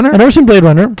seen Blade Runner? I've never seen Blade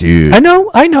Runner. Dude. I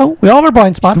know. We all have our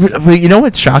blind spots. But you know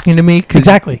what's shocking to me?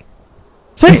 Exactly.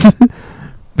 Say it.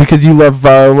 Because you love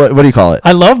what do you call it?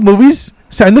 I love movies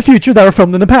set in the future that were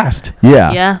filmed in the past.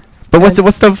 Yeah. Yeah. But what's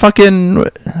the fucking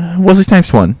Wesley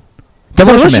Snipes one?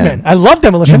 Demolition Man. I love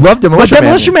Demolition You Man. love Demolition But Man.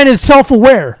 Demolition Man is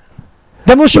self-aware.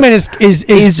 Demolition Man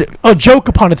is a joke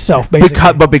upon itself,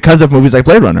 basically. Because of movies like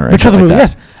Blade Runner. and because shit of like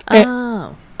movies, yes.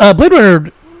 Oh, Blade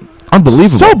Runner,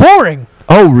 Unbelievable. so boring.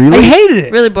 Oh, really? I hated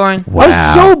it. really boring. Wow. I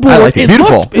was so bored. I like it.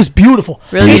 Beautiful. It's beautiful.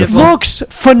 Really it beautiful. looks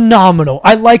phenomenal.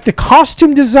 I like the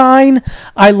costume design.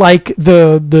 I like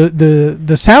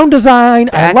the sound design.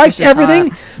 I actress like is everything.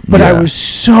 hot. But I Yeah. was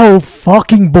so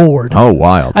fucking bored. Oh,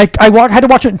 wild. I had to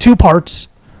watch it in 2 parts.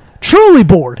 Truly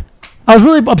bored. I was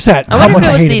really upset I how wonder much if it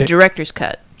I was hated the it. director's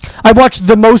cut. I watched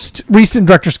the most recent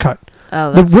director's cut.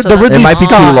 Oh, The- that's, the so that's Ridley It might be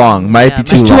too Scott. long. Might Yeah, be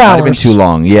it's too long. 2 Might have been hours. too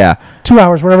long. Yeah. 2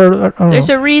 hours, whatever. I don't There's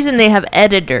know. a reason they have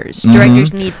editors. Mm-hmm.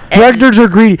 Directors need Directors are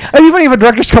greedy. It'd be funny if a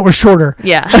director's cut was shorter.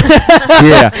 Yeah.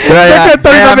 Yeah. cut 35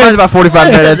 mine's minutes. about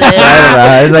 45 minutes. I don't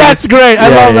know. It's like- That's great. I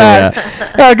Yeah, love yeah,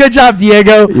 that. Good job,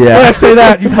 Diego. Yeah. Why did I say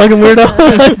that? You fucking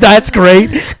weirdo. That's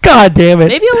great. God damn it.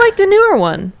 Maybe you'll like the newer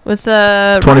one with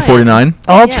 2049.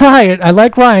 I'll Yeah. try it. I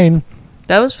like Ryan.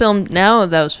 That was filmed now.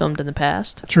 That was filmed in the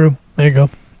past. True. There you go.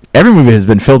 Every movie has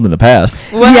been filmed in the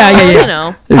past. Well, Yeah. You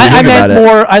know. If you I think meant about it.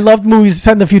 more. I love movies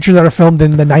set in the future that are filmed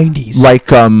in the 90s. Like,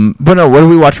 but no, what did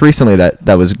we watch recently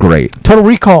that was great? Total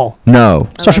Recall. No.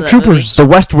 I Starship love that Troopers. The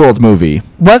Westworld movie.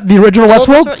 What? The original Old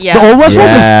Westworld? Westworld? Yeah. The old Westworld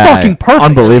Yeah. is fucking perfect.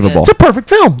 Unbelievable. It's a perfect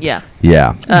film. Yeah.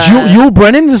 Yeah. Yul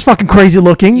Brennan is fucking crazy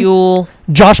looking. You'll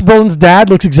Josh Brolin's dad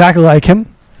looks exactly like him.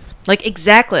 like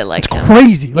exactly like him.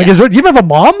 Crazy. Like, Yeah. do you have a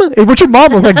mom? What's your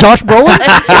mom look like? Josh Brolin?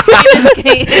 His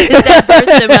dad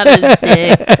birthed him out of his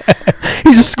dick.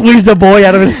 He just squeezed a boy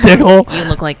out of his dickle. You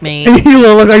look like me. He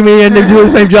will look like me and they do the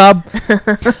same job.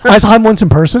 I saw him once in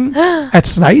person at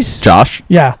Snice. Josh.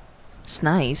 Yeah. It's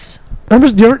nice.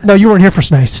 No, you weren't here for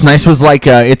Snice. Snice was like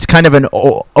it's kind of an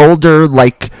older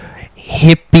like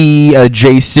hippie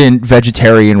adjacent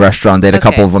vegetarian restaurant. They had a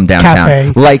couple Okay. of them downtown.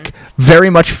 Cafe. Like very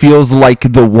much feels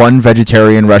like the one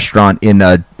vegetarian restaurant in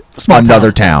Small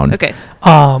another town. Okay.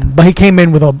 But he came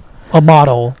in with a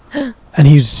model and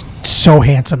he's so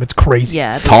handsome. It's crazy.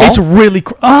 Yeah. Tall? It's really.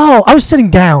 I was sitting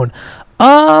down.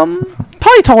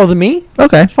 Probably taller than me.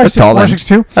 Okay, Probably that's tall. 6'1",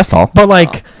 Then. 6'2". That's tall. But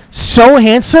like so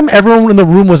handsome, everyone in the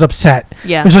room was upset.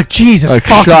 Yeah. It was like, Jesus Like,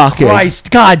 fucking shocking.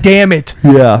 Christ, God damn it!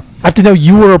 Yeah. I have to know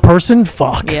you were a person.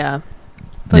 Fuck. Yeah.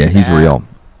 Yeah, he's Yeah. real.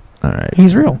 All right.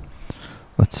 He's real.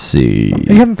 Let's see.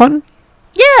 Are you having fun?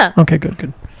 Yeah. Okay,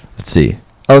 good. Let's see.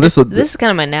 Oh, this This is kind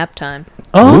of my nap time.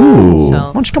 Oh, Ooh. So-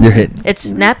 why don't you come? You're on? hitting. It's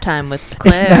nap time with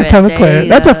Clare. It's nap time with Clare. Day,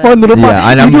 That's a fun little Yeah,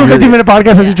 podcast. and You I'm do a really- 15-minute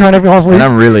podcast as you're trying to fall asleep. And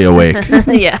I'm really awake.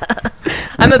 Yeah.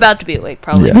 I'm about to be awake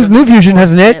probably. Yeah. This is New Fusion,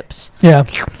 hasn't it? Sips. Yeah.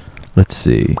 Let's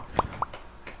see.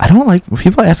 I don't like when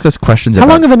people ask us questions How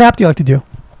about. long of a nap do you like to do?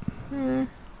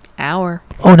 Hour.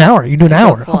 Oh, an hour. You do an I go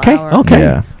hour. full Okay. hour. Okay.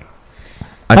 Yeah.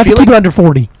 I have to feel keep like- it under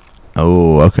 40.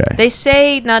 Oh, okay. They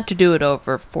say not to do it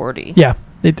over 40. Yeah.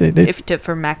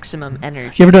 For maximum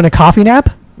energy. You ever done a coffee nap?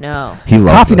 No. He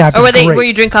loves Coffee this. nap. Or That's great. where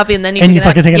you drink coffee and then you And take you a nap?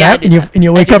 fucking take a Yeah, I nap do and that.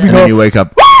 you I wake do up, that. And go- then you wake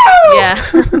up. Yeah.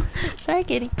 Sorry,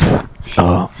 Kitty.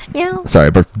 Oh, Meow. sorry, I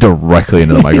burped directly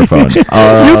into the microphone. You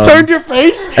turned your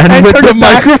face and with turned the it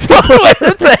back.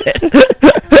 microphone.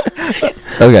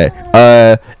 Okay.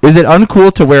 Is it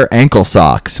uncool to wear ankle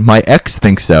socks? My ex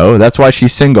thinks so. That's why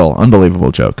she's single.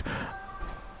 Unbelievable joke.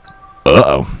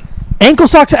 Uh-oh. Ankle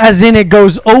socks, as in it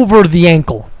goes over the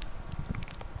ankle.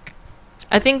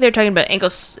 I think they're talking about ankle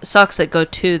socks that go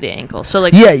to the ankle. So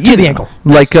like Yeah, To the ankle.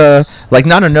 Like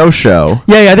not a no-show.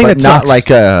 Yeah, I think but that not sucks. like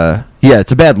a. Yeah,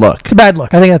 it's a bad look. It's a bad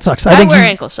look. I think that sucks. I think wear you-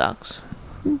 ankle socks.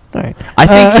 All right. I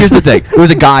think here's the thing. It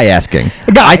was a guy asking.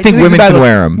 A guy, I think it's a women bad can look.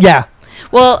 wear them. Yeah.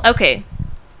 Well, okay.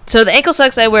 So the ankle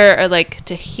socks I wear are like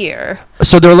to here.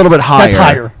 So they're a little bit higher. That's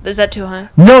higher. Is that too high?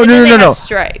 No, And no, then no, they no, no. have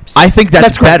stripes. I think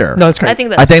that's great. better. No, that's great. I think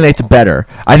that's I think cool. that's better.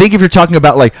 I think if you're talking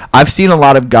about like I've seen a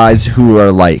lot of guys who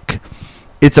are like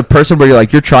it's a person where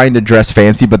you're trying to dress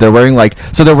fancy but they're wearing like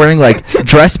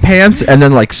dress pants and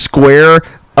then like square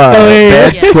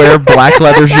bed Yeah. square black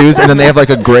leather shoes and then they have like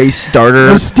a gray starter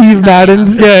Those Steve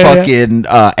Madden's. Yeah. fucking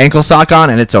ankle sock on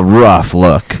and it's a rough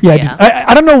look. Yeah, Yeah. dude.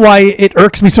 I don't know why it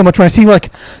irks me so much when I see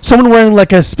like someone wearing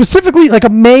like a specifically like a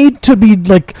made to be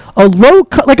like a low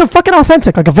cut, like a fucking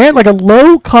authentic, like a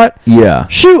low cut Yeah.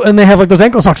 shoe, and they have like those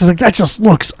ankle socks. It's like that just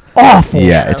looks awful.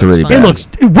 Yeah, that it's looks really fun. It bad. looks.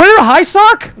 Wear a high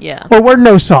sock Yeah. or wear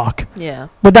no sock, Yeah.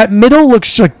 but that middle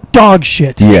looks like dog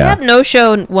shit. They Yeah. have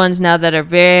no-show ones now that are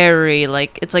very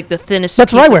like it's like the thinnest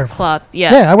That's piece what I of wear. cloth.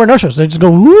 Yeah. Yeah, I wear no shoes. I just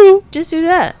go woo, Just do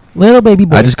that. little baby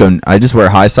boy. I just wear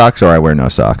high socks or I wear no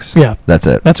socks. Yeah. That's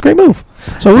it. That's a great move.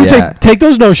 So we Yeah. take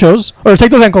those no shows or take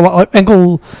those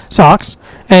ankle socks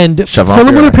and Shove fill off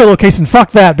them with your- a pillowcase and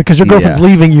fuck that because your girlfriend's Yeah.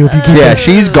 leaving you if you keep Yeah, it.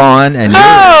 she's gone and you're,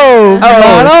 Oh,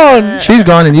 right on. she's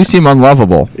gone and you seem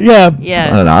unlovable. Yeah. I Yeah.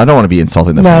 don't know. I don't want to be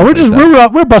insulting the No, fans we're like just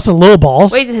that. we're busting little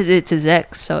balls. Wait, it's his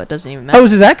ex, so it doesn't even matter. Oh,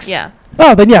 is his ex? Yeah.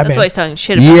 Oh, then yeah, That's man. why he's talking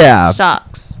shit about Yeah.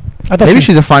 socks. I thought Maybe she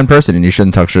she's a fine person and you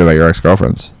shouldn't talk shit about your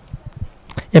ex-girlfriends.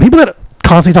 yeah, people that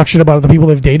constantly talk shit about the people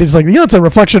they've dated. It's like, it's a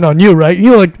reflection on you, right?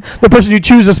 Like the person you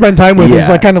choose to spend time with is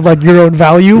Yeah. like kind of like your own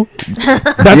value. That's Yeah,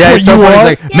 what it's so you funny.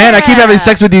 are. It's like, man, I keep having Yeah.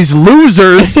 sex with these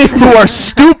losers who are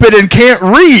stupid and can't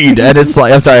read. And it's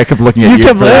like, I'm sorry, I kept looking at you you.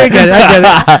 kept for I that. get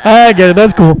it. I get it.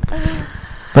 That's cool.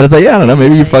 But it's like, yeah, I don't know.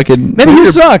 Maybe you fucking. Maybe you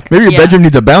your- suck. Maybe your Yeah. bedroom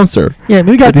needs a bouncer. Yeah,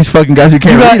 we Get got these fucking guys who you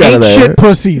can't got read out of ain't there. shit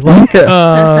pussy, like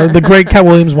Yeah. the great Cat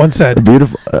Williams once said.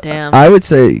 Beautiful. Damn. I would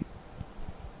say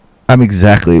I'm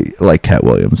exactly like Cat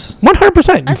Williams.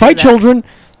 100%. You I see fight that. children.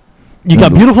 You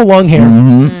got beautiful long hair.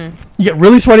 hmm You get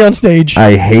really sweaty on stage.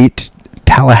 I hate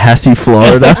Tallahassee,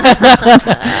 Florida.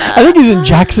 I think he's in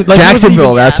Jackson. Like,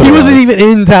 Jacksonville, that's what He it wasn't was. even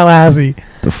in Tallahassee.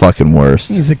 The fucking worst.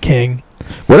 He's a king.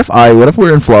 What if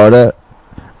we're in Florida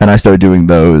and I start doing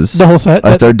those? The whole set.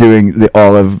 I start doing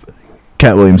all of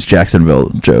Cat Williams Jacksonville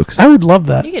jokes. I would love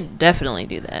that. You could definitely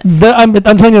do that. I'm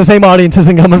telling you, the same audience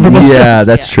isn't coming from both Yeah, shows.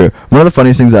 that's Yeah. true. One of the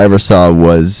funniest things I ever saw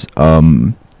was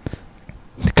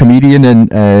comedian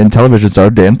and television star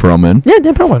Dan Perlman Yeah,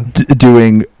 Dan Perlman.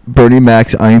 doing Bernie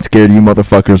Mac's "I ain't scared of you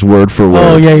motherfuckers" word for word.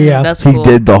 Oh yeah, yeah. That's he cool.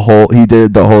 did the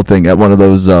whole thing at one of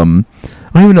those. I don't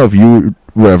even know if you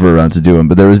were ever around to do them,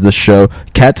 but there was this show.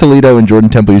 Kat Toledo and Jordan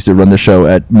Temple used to run the show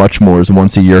at Muchmore's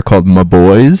once a year called My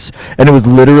Boys, and it was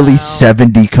literally Wow.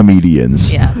 70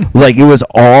 comedians. Yeah. Like it was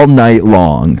all night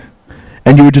long.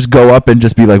 And you would just go up and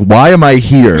just be like, "Why am I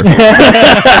here?"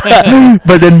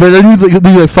 but then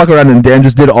you like fuck around, and Dan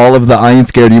just did all of the "I ain't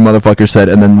scared of you motherfucker" set,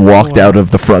 and then walked Wow. out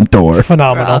of the front door.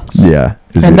 Phenomenal. Rocks. Yeah,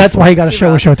 it was And that's beautiful. why he got a He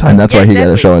show with rocks. Showtime. And that's why he got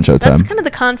a exactly. show on Showtime. That's kind of the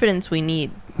confidence we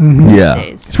need Mhm. Yeah. these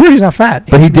days. It's weird he's not fat.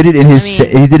 But he did it in his I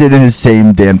mean- he did it in his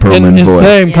same Dan Perlman In his voice.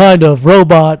 same Yeah. kind of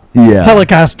robot Yeah.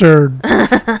 Telecaster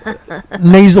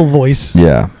nasal voice.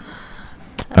 Yeah.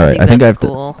 All right, I think I have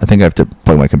cool. to. I think I have to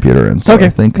plug my computer in. So Okay, I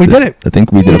think we did it. I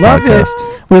think we did a love podcast.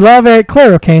 it. We love it.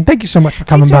 Claire O'Kane, thank you so much for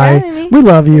coming Thanks for by. having me. We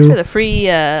love Thanks you. for the free.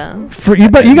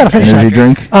 But you got to finish Energy that.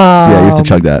 drink. Yeah, you have to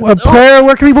chug that. Claire,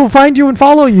 where can people find you and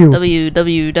follow you?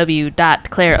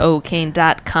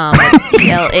 www.clareokane.com.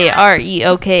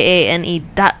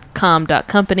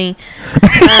 CLAREOKANE.com.company.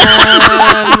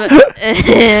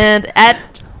 And at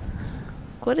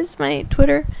what is my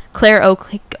Twitter? Claire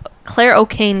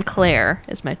O'Kane Claire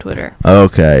is my Twitter.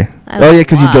 Okay. I don't Oh know yeah,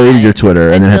 because you why. deleted your Twitter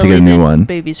and I then had to get a new deleted one.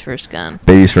 Baby's first gun.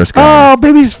 Baby's first gun. Oh,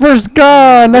 baby's first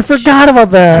gun. I forgot about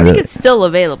I that. think it's still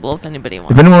available if anybody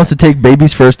wants. If anyone wants to take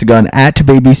Baby's First Gun at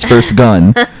Baby's First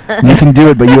Gun, you can do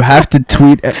it, but you have to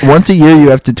tweet once a year. You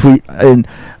have to tweet. And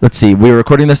let's see, we're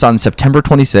recording this on September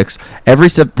 26th. Every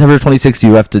September 26th,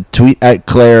 you have to tweet at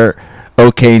Claire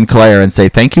O'Kane Claire and say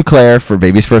thank you, Claire, for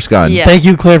Baby's First Gun. Yeah. Thank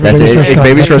you, Claire, for That's baby's it. first It's gun.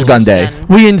 Baby's That's First Gun Day.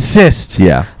 We insist.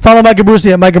 Yeah. Follow Mike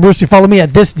Abruzzi at Mike Abruzzi. Follow me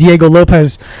at this Diego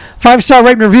Lopez. 5-star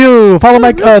rate and review. Follow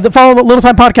follow the Little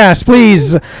Time Podcast,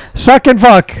 please. Suck and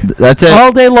fuck. That's it.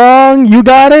 All day long. You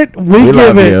got it. We give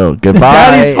love it. you. Goodbye.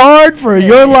 Daddy's hard for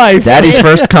your life. Daddy's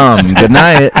first come. Good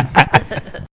night.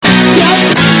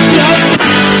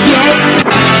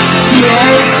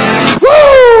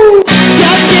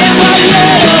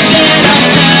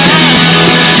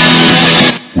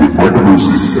 With Mike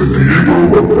Lucy and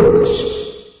Diego Lopez.